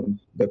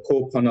the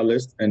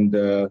co-panelists and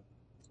the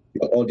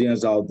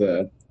audience out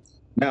there.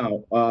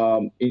 Now,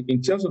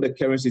 in terms of the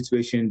current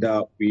situation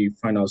that we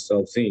find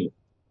ourselves in,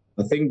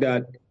 I think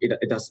that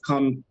it has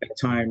come a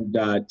time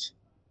that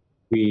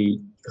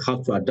we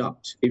have to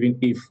adapt, even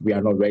if we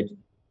are not ready.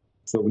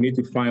 So we need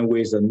to find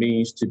ways and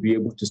means to be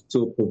able to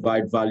still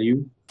provide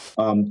value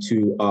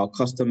to our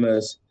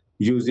customers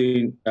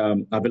using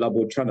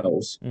available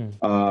channels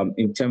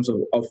in terms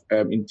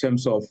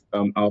of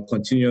our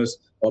continuous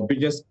or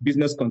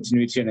business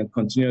continuity and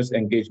continuous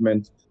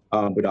engagement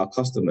with our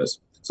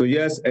customers. So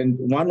yes, and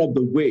one of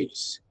the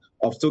ways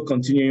of still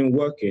continuing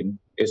working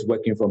is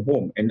working from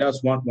home, and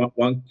that's one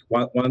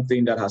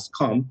thing that has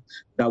come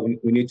that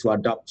we need to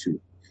adapt to.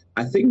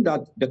 I think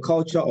that the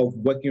culture of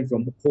working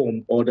from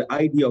home or the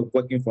idea of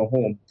working from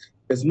home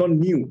is not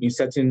new in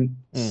certain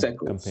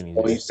circles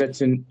or in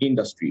certain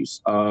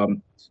industries.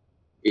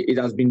 It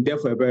has been there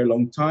for a very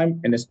long time,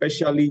 and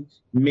especially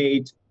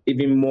made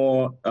even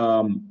more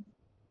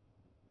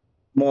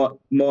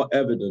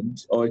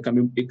evident, or it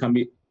can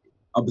be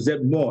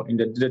observed more in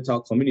the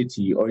digital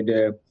community or in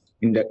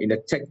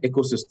the tech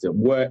ecosystem,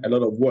 where a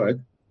lot of work,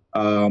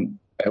 a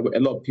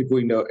lot of people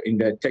in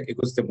the tech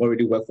ecosystem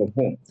already work from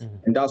home,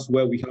 and that's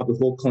where we have the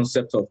whole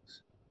concept of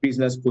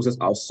business process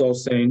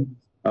outsourcing,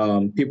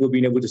 people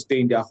being able to stay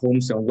in their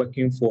homes and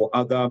working for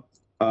other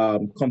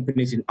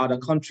companies in other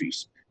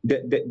countries.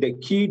 The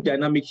key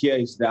dynamic here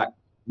is that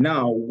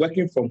now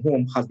working from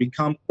home has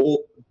become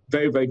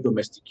very, very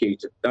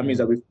domesticated. That means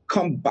that we've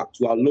come back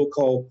to our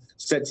local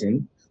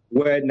setting,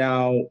 where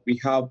now we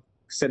have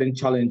certain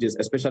challenges,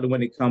 especially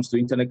when it comes to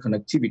internet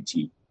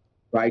connectivity,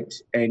 right?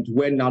 And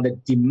where now the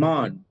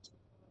demand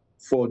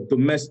for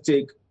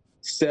domestic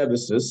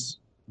services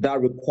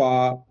that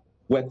require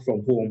work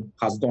from home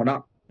has gone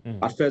up.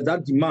 At first,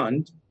 that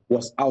demand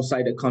was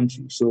outside the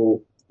country.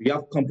 So we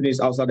have companies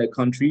outside the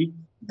country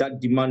that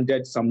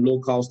demanded some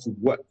locals to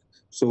work.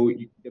 So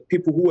the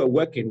people who were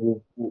working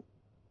will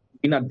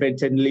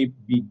inadvertently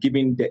be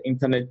given the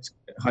internet,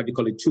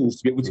 tools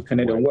to be able to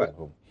connect and work.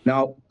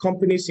 Now,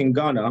 companies in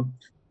Ghana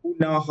who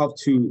now have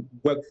to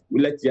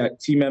let their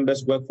team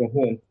members work from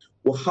home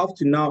will have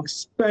to now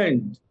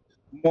spend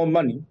more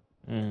money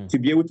to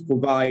be able to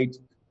provide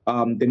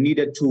the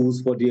needed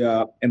tools for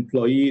their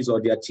employees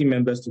or their team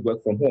members to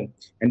work from home.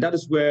 And that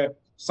is where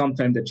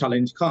sometimes the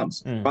challenge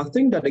comes. But I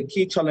think that the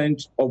key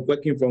challenge of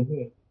working from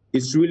home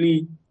is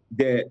really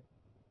the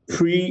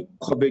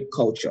pre-COVID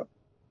culture.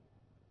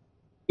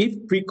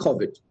 If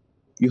pre-COVID,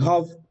 you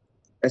have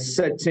a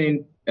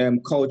certain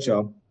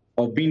culture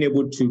of being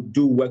able to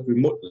do work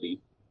remotely,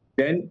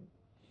 then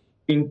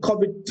in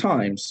COVID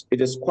times, it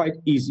is quite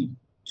easy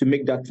to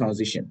make that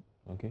transition.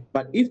 Okay.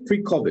 But if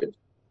pre-COVID,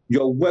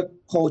 your work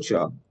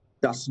culture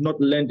does not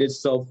lend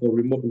itself for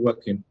remote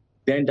working,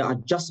 then the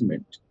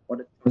adjustment or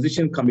the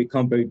transition can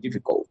become very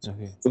difficult.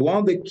 Okay. So one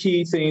of the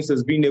key things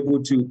is being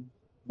able to,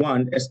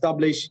 one,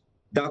 establish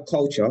that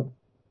culture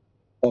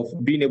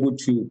of being able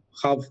to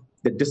have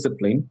the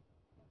discipline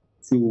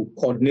to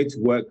coordinate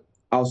work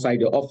outside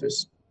the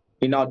office.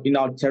 In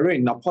our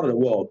terrain, in our part of the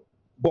world,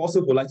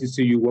 bosses would like to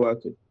see you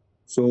working.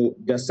 So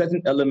there's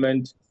certain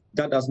element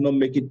that does not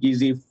make it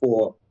easy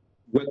for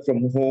work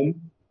from home,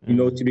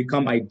 to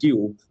become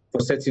ideal for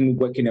certain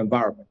working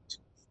environment,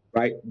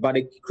 right? But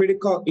a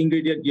critical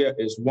ingredient here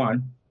is,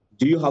 one,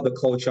 do you have the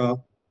culture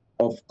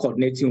of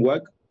coordinating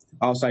work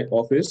outside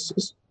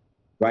offices,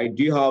 right? Have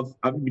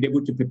you been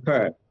able to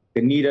prepare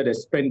the needed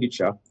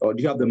expenditure, or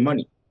do you have the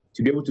money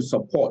to be able to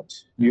support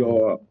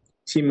your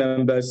team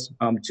members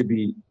to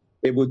be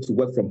able to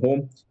work from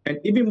home? And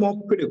even more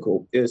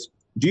critical is,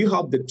 do you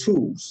have the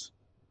tools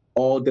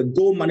or the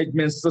goal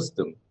management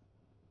system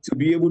to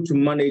be able to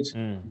manage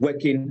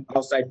working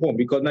outside home?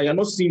 Because now you're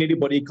not seeing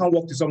anybody. You can't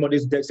walk to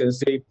somebody's desk and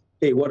say,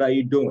 hey, what are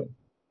you doing?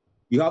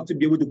 You have to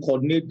be able to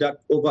coordinate that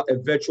over a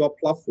virtual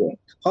platform.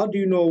 How do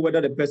you know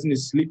whether the person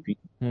is sleeping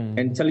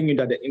and telling you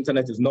that the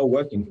internet is not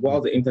working while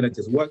the internet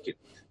is working?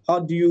 How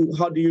do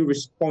you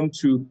respond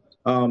to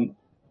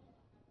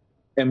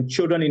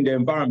children in the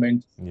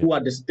environment who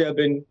are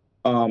disturbing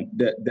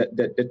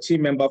the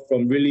team member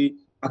from really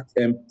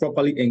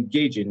properly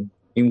engaging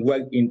in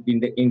work in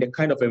the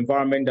kind of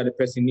environment that the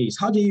person needs?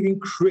 How do you even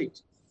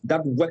create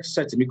that work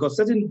setting? Because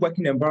certain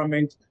working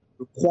environment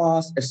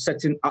requires a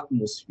certain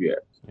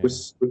atmosphere,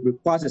 which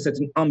requires a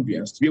certain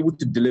ambience to be able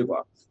to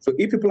deliver. So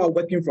if people are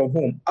working from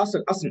home, as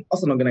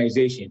an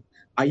organization,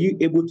 are you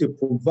able to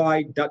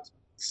provide that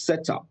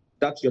setup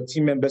that your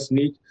team members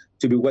need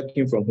to be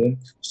working from home?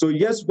 So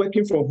yes,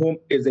 working from home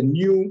is a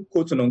new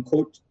quote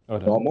unquote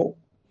normal,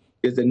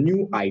 is a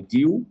new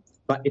ideal,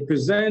 but it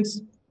presents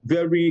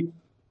very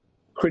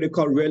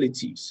critical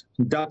realities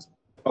that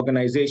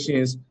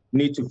organizations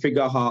need to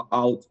figure out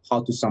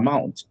how to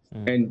surmount.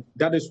 And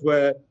that is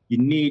where you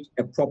need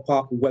a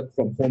proper work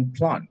from home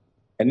plan.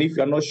 And if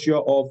you're not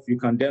sure of, you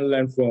can then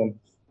learn from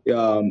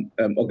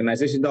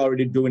organizations that are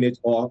already doing it,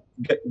 or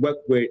work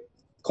with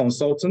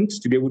consultants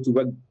to be able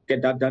to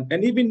get that done.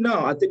 And even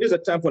now, I think there's a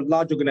time for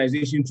large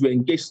organizations to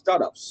engage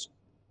startups,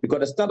 because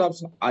the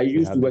startups are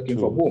used to working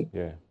from home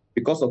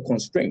because of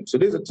constraints. So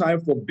there's a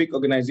time for big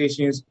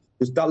organizations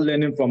to start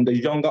learning from the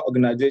younger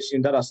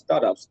organizations that are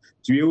startups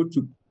to be able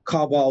to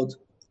carve out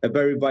a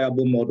very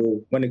viable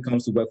model when it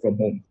comes to work from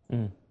home.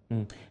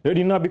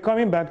 I'll be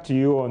coming back to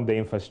you on the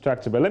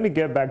infrastructure, but let me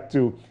get back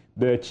to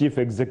the Chief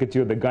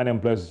Executive of the Ghana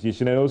Employees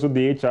Association and also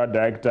the HR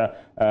Director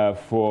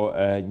for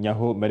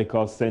Nyaho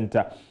Medical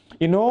Center.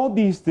 In all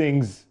these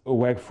things,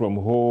 work from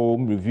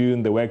home,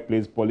 reviewing the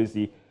workplace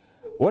policy,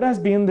 what has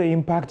been the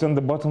impact on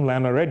the bottom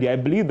line already? I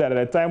believe that at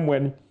a time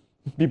when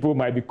people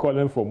might be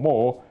calling for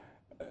more,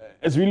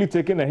 it's really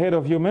taken ahead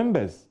of your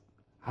members.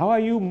 How are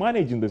you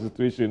managing the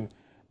situation?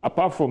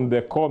 Apart from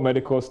the core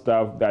medical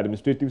staff, the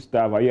administrative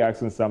staff, are you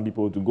asking some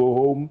people to go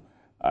home?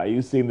 Are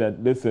you saying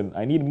that, listen,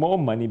 I need more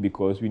money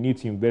because we need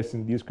to invest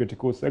in these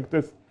critical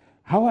sectors?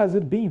 How has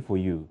it been for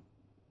you?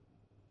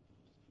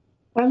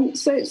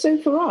 So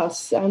for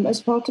us,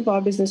 as part of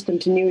our business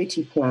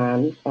continuity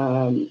plan,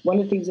 one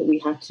of the things that we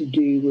had to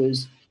do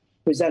was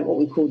present what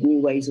we called new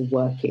ways of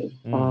working.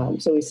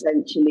 So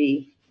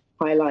essentially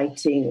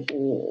highlighting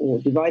or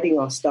dividing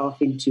our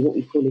staff into what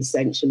we call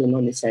essential and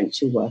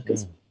non-essential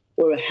workers.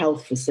 We're a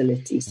health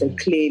facility, so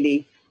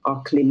clearly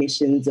our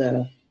clinicians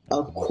are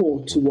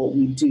core to what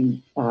we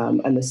do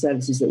and the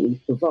services that we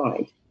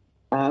provide.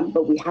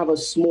 But we have a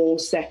small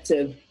set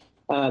of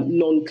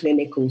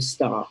non-clinical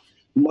staff,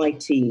 my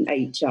team,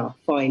 HR,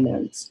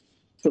 finance,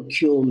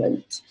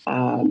 procurement,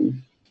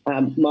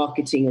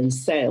 marketing and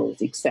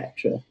sales,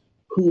 etc.,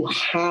 who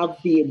have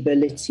the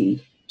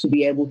ability to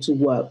be able to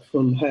work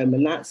from home.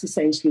 And that's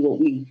essentially what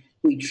we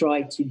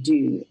try to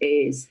do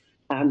is,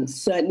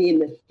 certainly in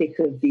the thick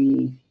of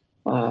the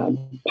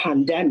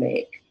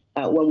pandemic,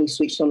 when we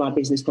switched on our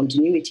business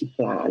continuity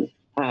plan,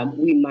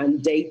 we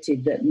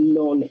mandated that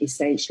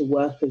non-essential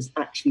workers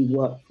actually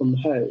work from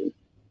home.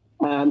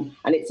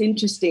 And it's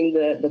interesting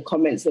the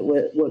comments that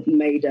were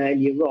made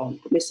earlier on.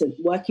 Listen,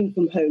 working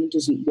from home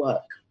doesn't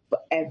work for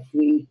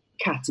every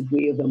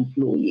category of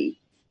employee.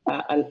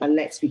 And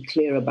let's be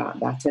clear about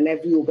that. And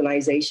every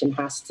organization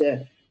has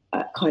to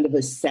kind of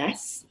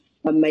assess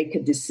and make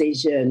a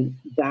decision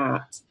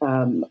that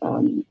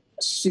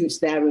suits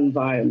their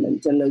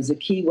environment. And there's a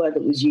key word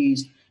that was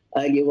used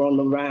earlier on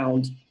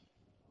around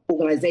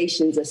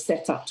organizations are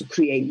set up to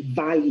create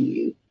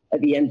value at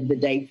the end of the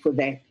day for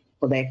their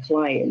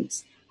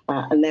clients.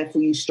 And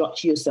therefore you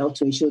structure yourself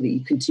to ensure that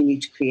you continue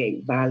to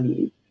create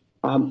value.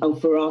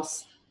 And for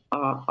us,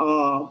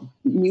 our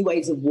new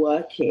ways of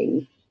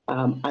working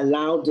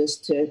allowed us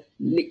to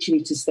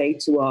literally to say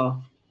to our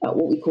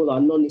what we call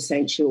our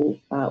non-essential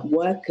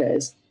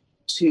workers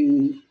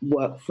to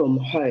work from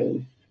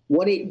home.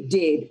 What it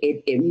did,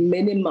 it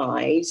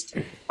minimized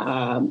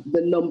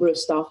the number of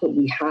staff that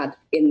we had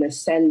in the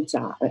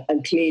center.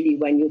 And clearly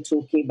when you're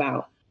talking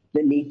about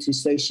the need to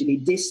socially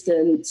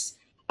distance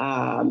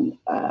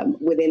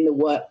within the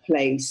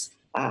workplace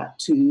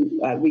to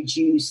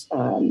reduce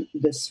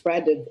the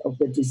spread of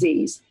the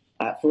disease,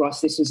 for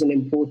us, this was an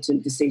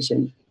important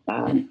decision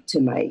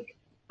to make.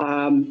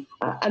 And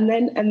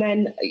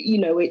then, you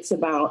know, it's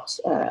about,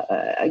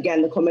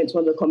 again, one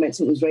of the comments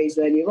that was raised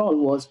earlier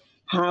on was,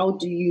 how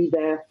do you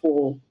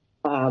therefore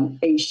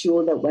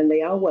ensure that when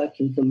they are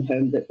working from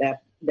home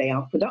that they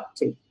are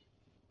productive?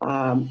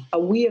 And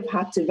we have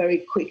had to very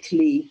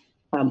quickly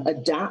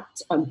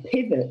adapt and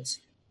pivot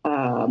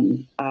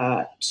to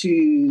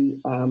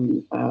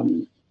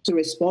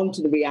respond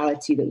to the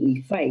reality that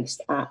we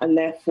faced, and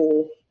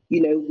therefore,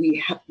 you know,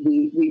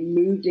 we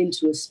moved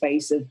into a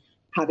space of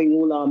having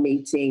all our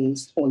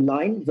meetings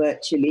online,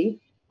 virtually.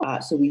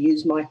 So we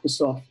use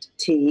Microsoft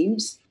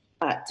Teams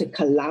to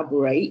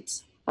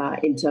collaborate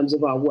in terms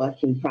of our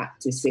working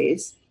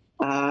practices.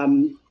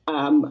 You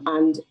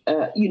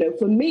know,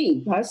 for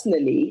me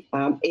personally,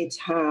 it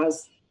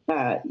has,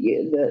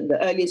 the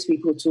earlier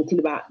speaker was talking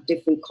about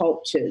different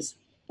cultures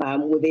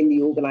within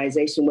the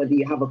organization, whether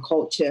you have a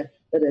culture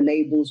that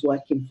enables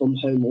working from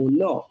home or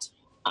not.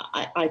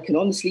 I can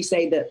honestly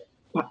say that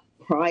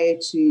prior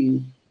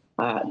to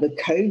the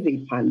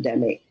COVID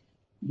pandemic,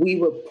 we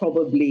were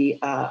probably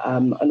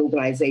an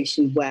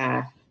organization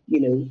where,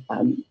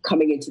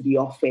 coming into the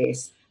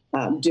office,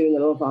 doing a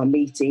lot of our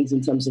meetings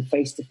in terms of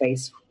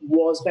face-to-face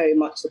was very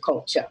much the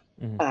culture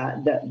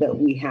that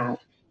we had.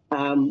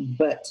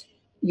 But,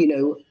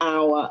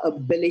 our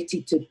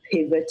ability to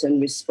pivot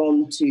and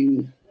respond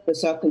to the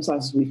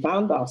circumstances we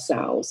found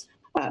ourselves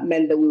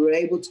meant that we were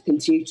able to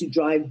continue to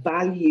drive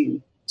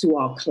value to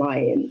our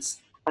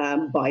clients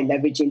by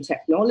leveraging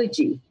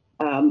technology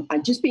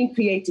and just being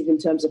creative in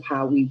terms of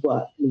how we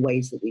work, the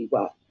ways that we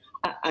work,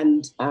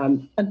 and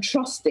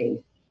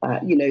trusting,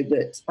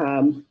 that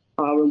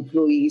our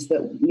employees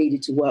that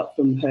needed to work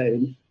from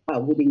home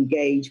would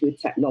engage with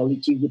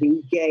technology, would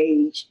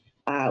engage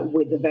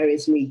with the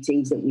various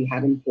meetings that we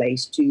had in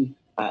place to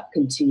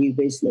continue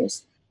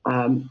business.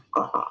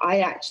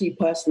 I actually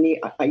personally,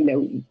 I've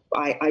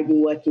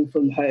been working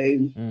from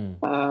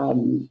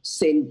home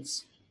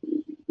since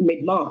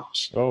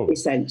mid-March,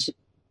 essentially.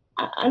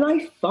 And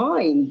I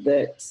find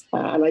that,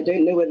 and I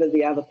don't know whether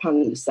the other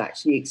panelists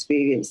actually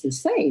experience the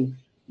same,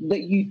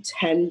 that you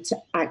tend to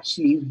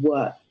actually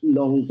work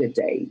longer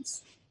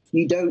days.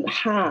 You don't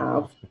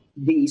have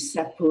the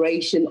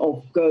separation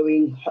of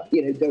going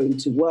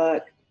to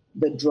work,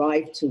 the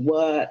drive to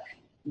work,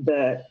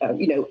 the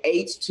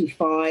 8 to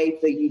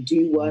 5 that you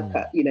do work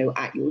at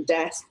your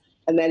desk,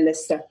 and then the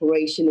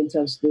separation in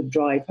terms of the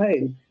drive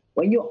home.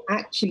 When you're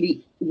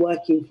actually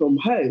working from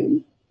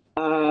home,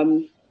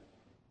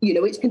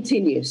 it's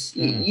continuous.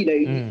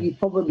 You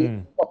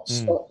probably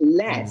stop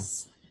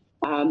less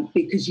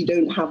because you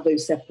don't have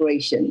those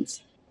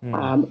separations.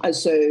 And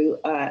so,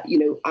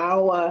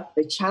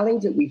 the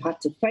challenge that we've had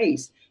to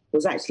face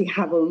was actually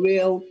have a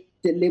real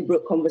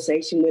deliberate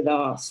conversation with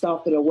our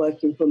staff that are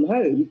working from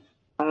home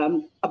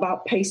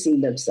about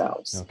pacing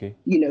themselves,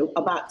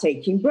 about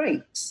taking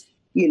breaks,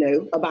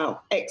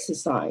 about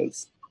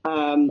exercise,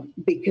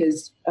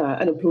 because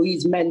an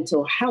employee's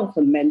mental health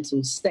and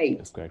mental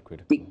state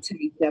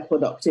dictate their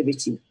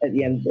productivity at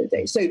the end of the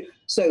day.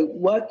 So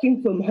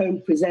working from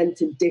home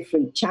presented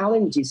different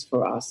challenges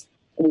for us,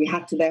 and we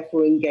had to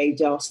therefore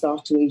engage our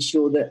staff to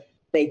ensure that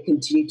they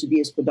continue to be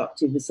as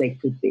productive as they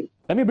could be.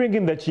 Let me bring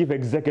in the Chief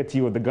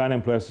Executive of the Ghana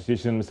Employers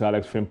Association, Mr.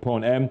 Alex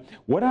Frimpong.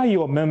 What are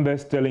your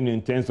members telling you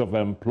in terms of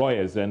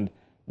employers, and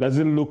does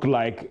it look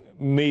like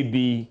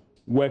maybe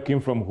working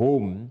from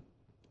home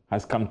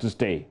has come to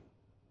stay?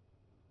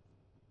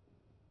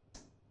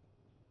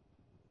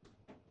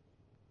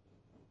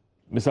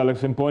 Mr.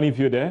 Alex Frimpong, if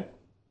you're there.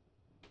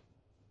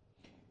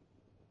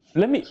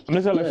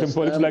 Mr. Alex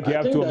Frimpong, looks like you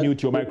have to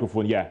unmute your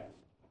microphone,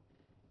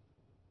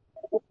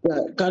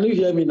 Can you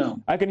hear me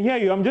now? I can hear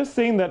you. I'm just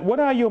saying that what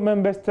are your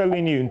members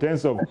telling you in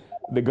terms of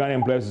the Ghana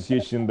Employers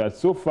Association that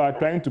so far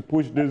trying to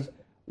push this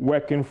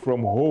working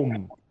from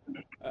home,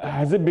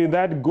 has it been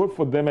that good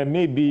for them and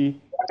maybe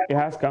it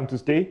has come to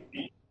stay?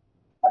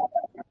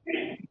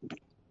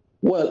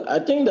 Well, I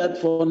think that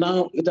for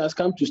now it has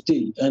come to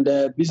stay, and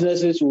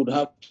businesses would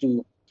have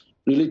to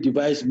really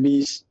devise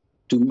means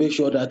to make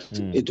sure that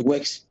it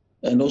works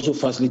and also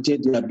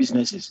facilitate their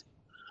businesses.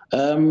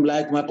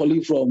 Like my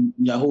colleague from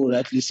Yahoo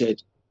rightly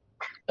said,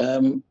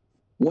 when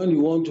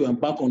you want to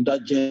embark on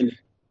that journey,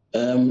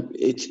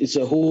 it's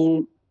a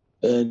whole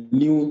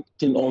new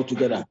thing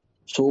altogether.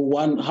 So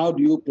one, how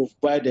do you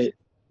provide the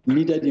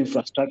needed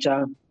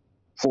infrastructure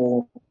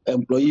for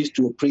employees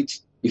to operate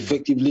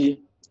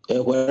effectively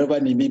wherever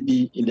they may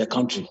be in the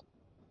country?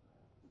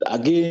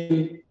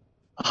 Again,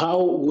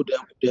 how would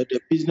the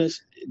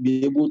business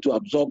be able to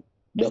absorb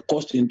the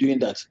cost in doing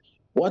that?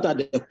 What are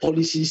the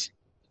policies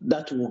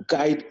that will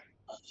guide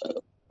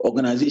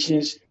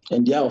organizations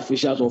and their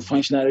officials or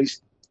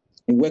functionaries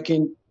in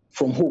working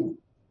from home?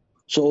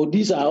 So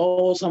these are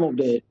all some of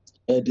the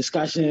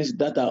discussions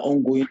that are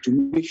ongoing to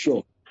make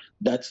sure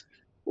that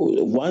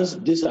once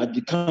this has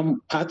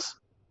become part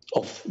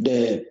of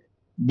the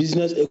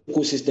business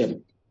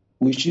ecosystem,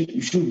 we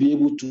should be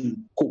able to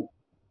cope.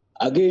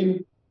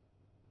 Again,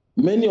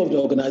 many of the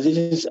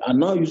organizations are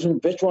now using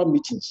virtual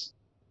meetings,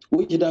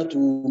 which that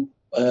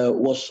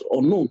was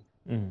unknown.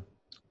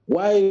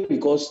 Why?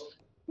 Because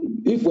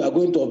if we are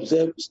going to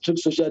observe strict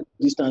social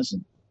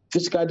distancing,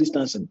 physical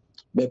distancing,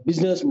 the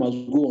business must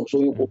go on.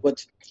 So,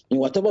 but in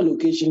whatever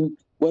location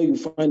where you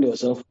find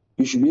yourself,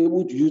 you should be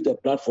able to use the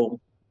platform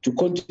to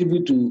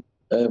contribute to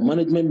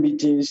management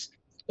meetings,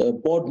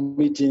 board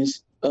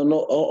meetings, and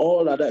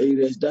all other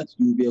areas that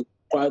you'll be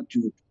required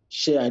to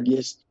share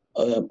ideas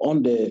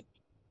on the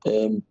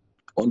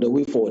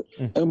way forward.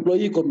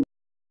 Employee community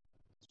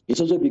is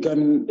also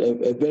becoming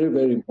very,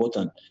 very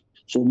important.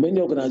 So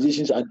many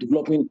organizations are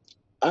developing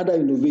other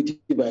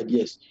innovative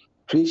ideas,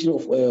 creation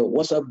of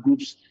WhatsApp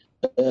groups,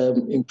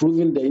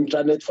 improving the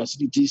intranet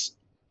facilities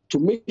to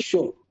make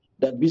sure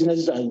that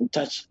businesses are in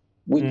touch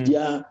with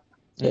their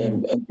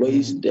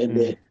employees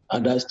and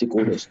other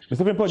stakeholders.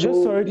 Mr. Pimpo,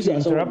 just sorry to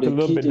interrupt a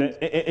little bit.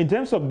 In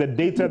terms of the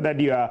data that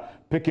you are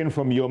picking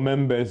from your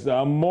members,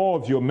 are more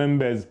of your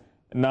members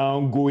now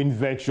going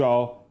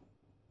virtual?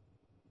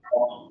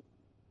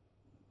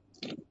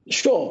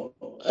 Sure,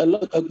 a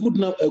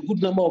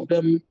good number of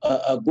them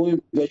are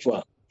going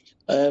virtual.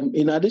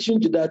 In addition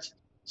to that,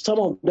 some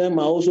of them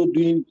are also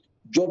doing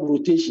job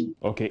rotation.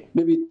 Okay.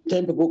 Maybe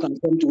 10 people can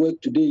come to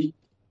work today,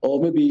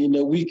 or maybe in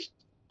a week,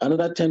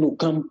 another 10 will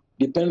come,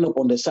 depending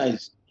upon the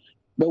size.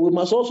 But we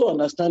must also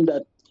understand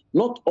that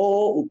not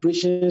all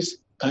operations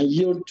can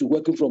yield to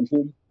working from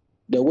home,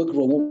 the work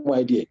from home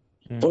idea.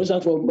 For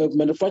instance, from a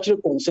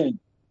manufacturing concern,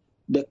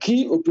 the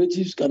key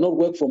operatives cannot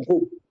work from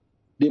home.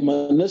 They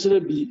must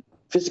necessarily be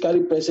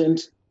physically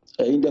present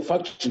in the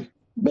factory,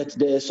 but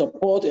the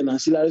support and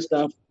ancillary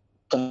staff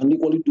can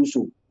equally do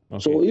so. Okay.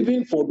 So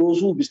even for those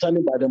who will be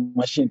standing by the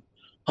machine,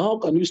 how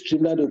can you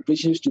streamline the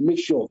operations to make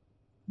sure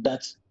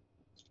that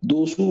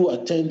those who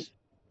attend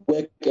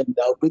work and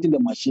are operating the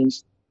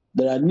machines,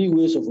 there are new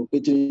ways of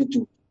operating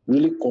to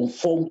really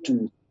conform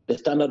to the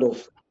standard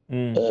of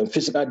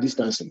physical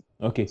distancing.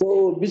 Okay.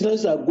 So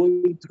businesses are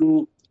going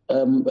through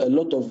a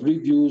lot of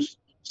reviews,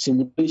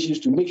 simulations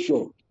to make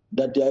sure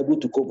that they are able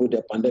to cope with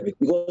the pandemic,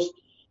 because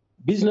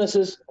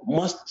businesses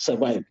must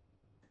survive.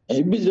 And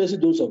if businesses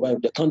don't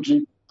survive, the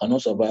country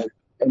cannot survive,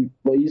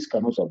 employees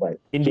cannot survive.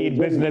 Indeed,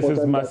 so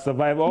businesses must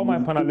survive. All my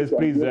panelists,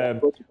 please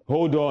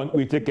hold on.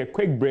 We take a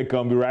quick break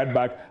and we'll be right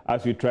back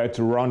as we try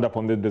to round up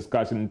on the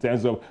discussion in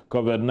terms of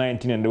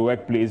COVID-19 and the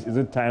workplace. Is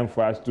it time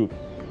for us to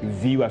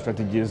view our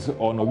strategies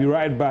or no? We'll be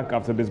right back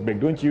after this break.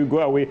 Don't you go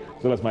away.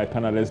 So as my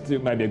panelists,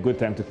 it might be a good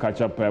time to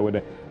catch up with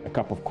a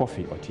cup of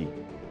coffee or tea.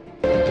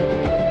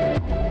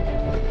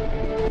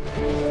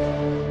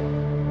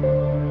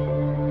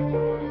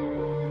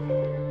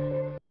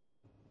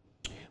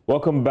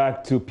 Welcome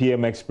back to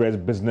PM Express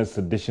Business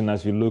Edition.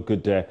 As you look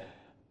at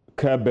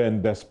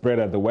curbing the spread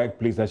at the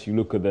workplace, as you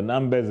look at the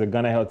numbers, the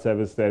Ghana Health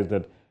Service says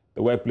that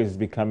the workplace is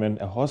becoming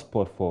a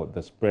hotspot for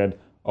the spread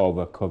of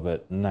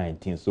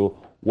COVID-19. So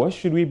what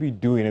should we be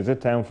doing? Is it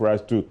time for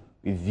us to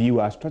review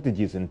our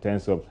strategies in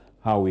terms of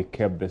how we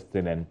curb this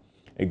thing? And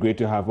great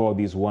to have all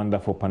these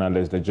wonderful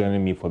panelists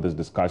joining me for this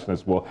discussion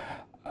as well.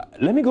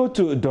 Let me go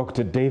to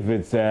Dr.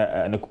 Davids,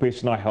 an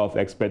occupational health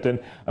expert, and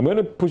I'm going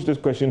to push this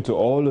question to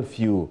all of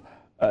you.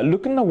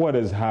 Looking at what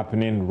is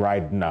happening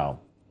right now,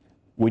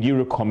 would you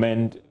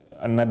recommend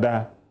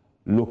another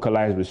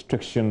localized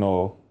restriction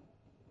or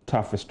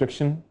tough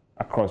restriction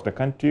across the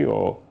country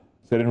or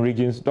certain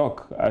regions?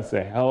 Doc, as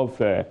a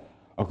health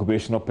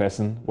occupational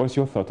person, what's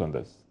your thought on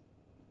this?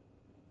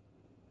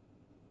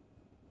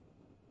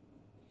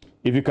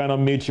 If you cannot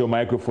mute your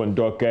microphone,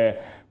 Doc,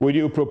 would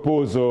you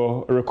propose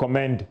or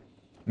recommend,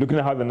 looking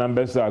at how the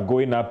numbers are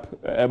going up,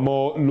 a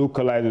more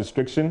localized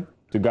restriction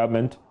to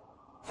government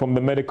from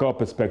the medical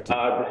perspective?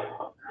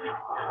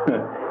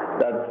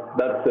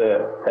 That's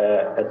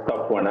a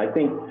tough one. I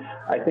think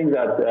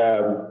that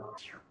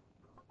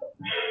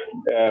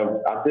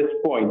at this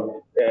point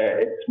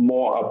it's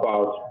more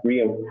about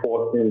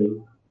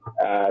reinforcing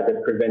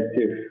the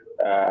preventive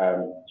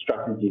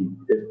strategy.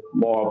 It's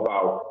more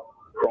about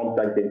prompt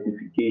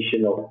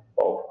identification of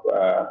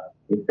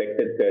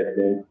infected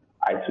persons,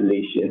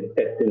 isolation,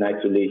 testing,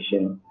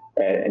 isolation,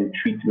 and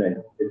treatment.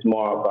 It's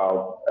more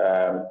about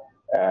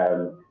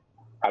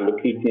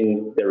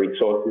allocating the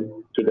resources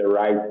to the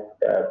right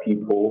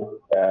people.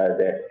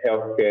 The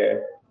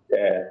healthcare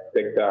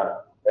sector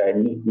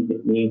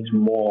needs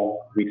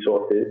more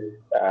resources.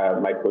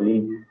 My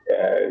colleagues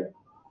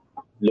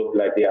look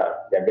like they are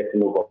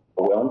getting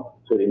overwhelmed,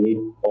 so they need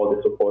all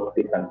the support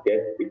they can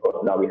get,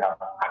 because now we have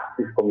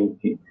active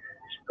community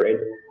spread.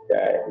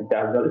 It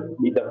does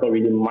not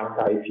really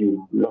matter if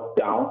you lock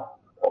down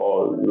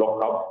or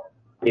lock up.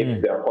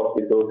 If the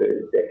hospitals,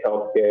 the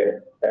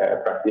healthcare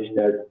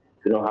practitioners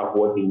do not have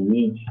what they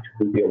need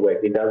to do their work,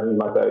 it doesn't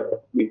matter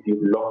if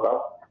you lock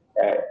up.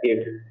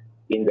 If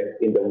in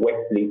the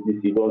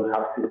workplaces you don't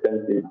have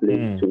systems in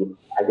place to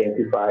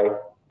identify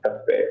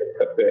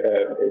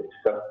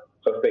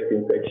suspect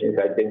infections,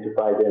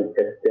 identify them,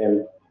 test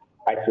them,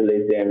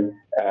 isolate them,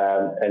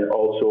 and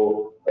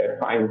also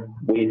find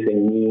ways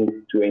and means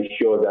to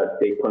ensure that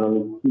the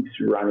economy keeps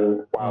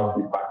running while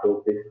we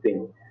battle this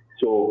thing.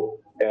 So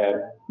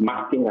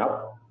masking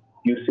up,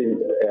 using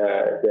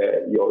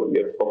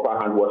your proper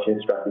hand washing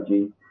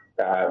strategy,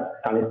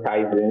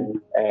 sanitizing,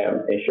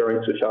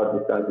 ensuring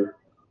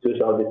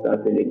social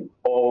distancing in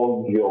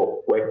all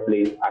your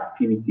workplace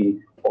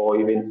activities or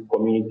even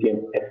community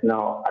and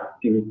personal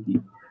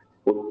activities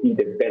would be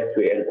the best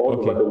way. And all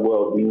over the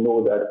world, we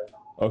know that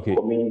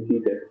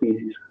communities and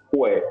spaces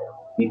where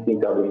these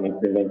things are being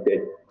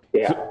implemented.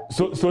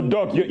 So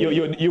Doc,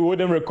 you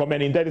wouldn't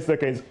recommend, in 30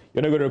 seconds,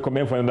 you're not going to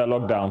recommend for another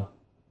lockdown?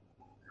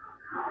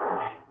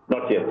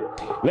 Not yet.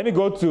 Let me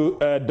go to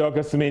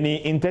Dr.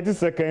 Semeni. In 30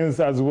 seconds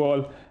as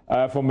well,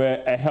 from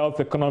a health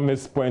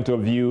economist point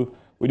of view,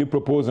 would you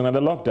propose another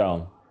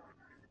lockdown?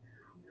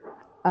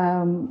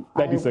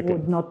 30 seconds. I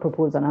would not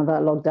propose another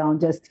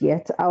lockdown just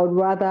yet. I would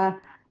rather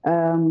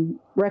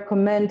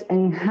recommend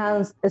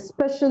enhanced,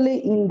 especially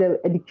in the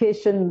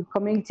education,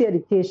 community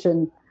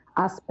education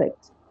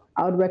aspect.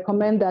 I would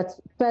recommend that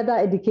further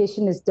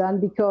education is done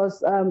because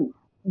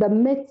the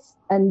myths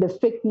and the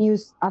fake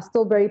news are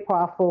still very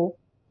powerful.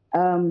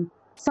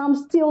 Some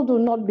still do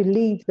not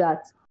believe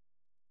that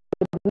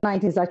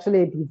COVID-19 is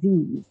actually a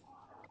disease.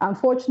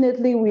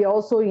 Unfortunately, we're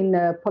also in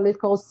a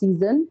political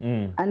season,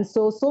 and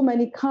so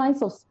many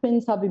kinds of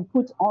spins have been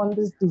put on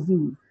this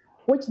disease,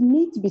 which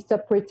need to be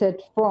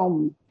separated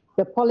from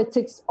the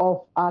politics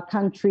of our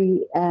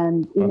country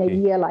and in a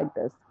year like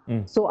this.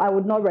 So I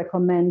would not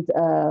recommend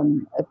a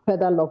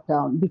further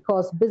lockdown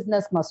because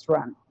business must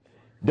run.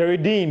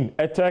 Derideen,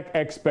 a tech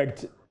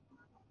expert,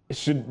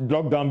 should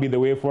lockdown be the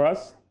way for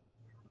us?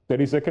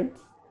 30 seconds.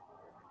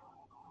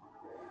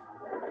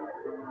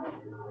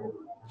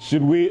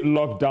 Should we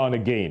lock down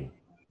again?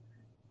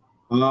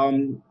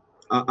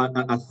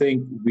 I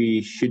think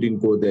we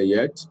shouldn't go there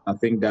yet. I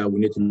think that we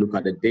need to look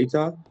at the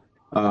data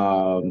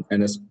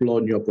and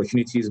explore new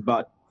opportunities.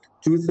 But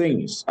two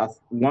things.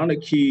 One of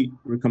the key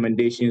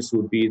recommendations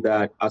would be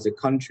that as a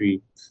country,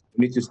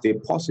 we need to stay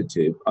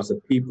positive as a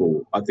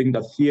people. I think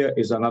that fear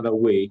is another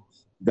way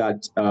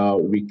that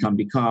we can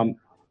become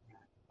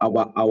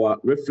our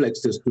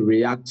reflexes to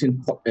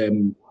reacting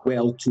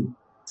well to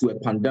a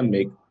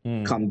pandemic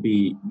can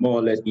be more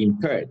or less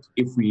impaired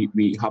if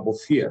we have a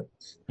fear.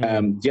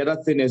 The other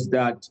thing is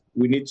that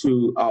we need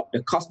to,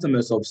 the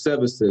customers of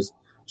services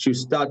should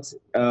start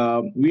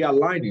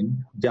realigning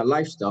their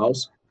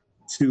lifestyles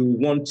to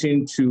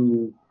wanting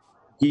to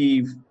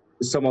give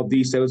some of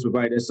these service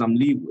providers some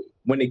leeway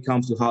when it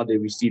comes to how they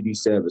receive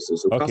these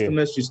services. So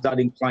customers should start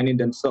inclining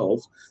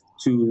themselves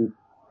to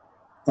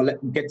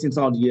getting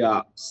some of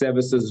their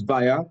services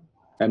via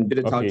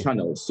digital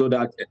channels, so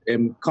that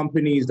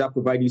companies that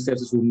provide these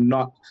services will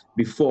not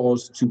be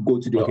forced to go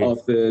to their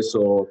office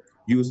or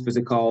use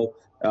physical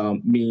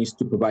means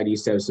to provide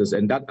these services.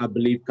 And that, I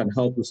believe, can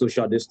help with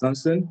social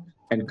distancing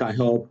and can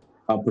help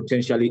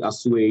potentially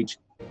assuage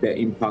the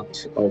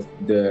impact of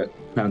the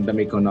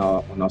pandemic on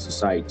our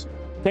society.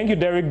 Thank you,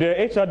 Derek. The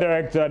HR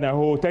director,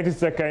 Naho, 30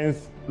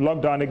 seconds,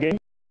 lockdown again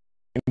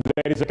in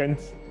 30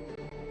 seconds.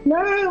 No,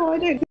 I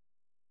don't.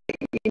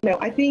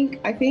 I think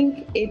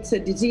it's a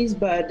disease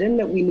burden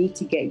that we need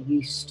to get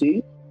used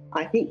to.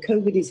 I think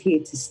COVID is here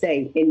to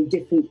stay in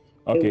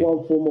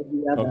one form or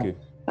the other.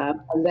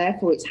 And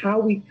therefore, it's how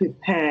we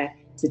prepare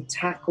to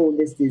tackle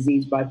this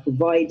disease by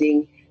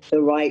providing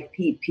the right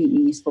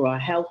PPEs for our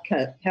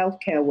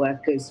healthcare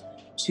workers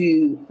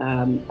to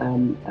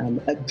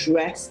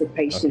address the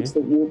patients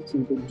that walk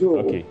through the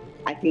door.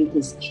 I think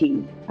is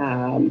key.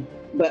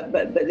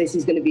 But this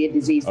is going to be a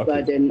disease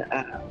burden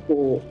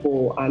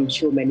for I'm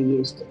sure many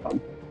years to come.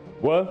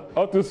 Well,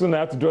 all too soon I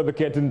have to draw the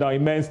curtain down.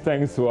 Immense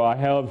thanks to our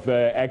health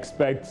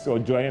experts for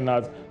joining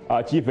us,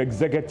 our chief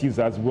executives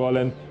as well.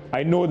 And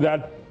I know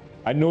that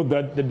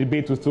the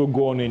debate will still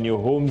go on in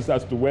your homes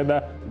as to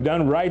whether we've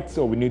done right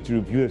or we need to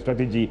review the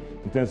strategy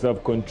in terms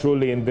of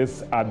controlling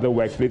this at the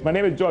workplace. My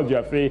name is George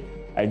Jaffe.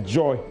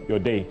 Enjoy your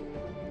day.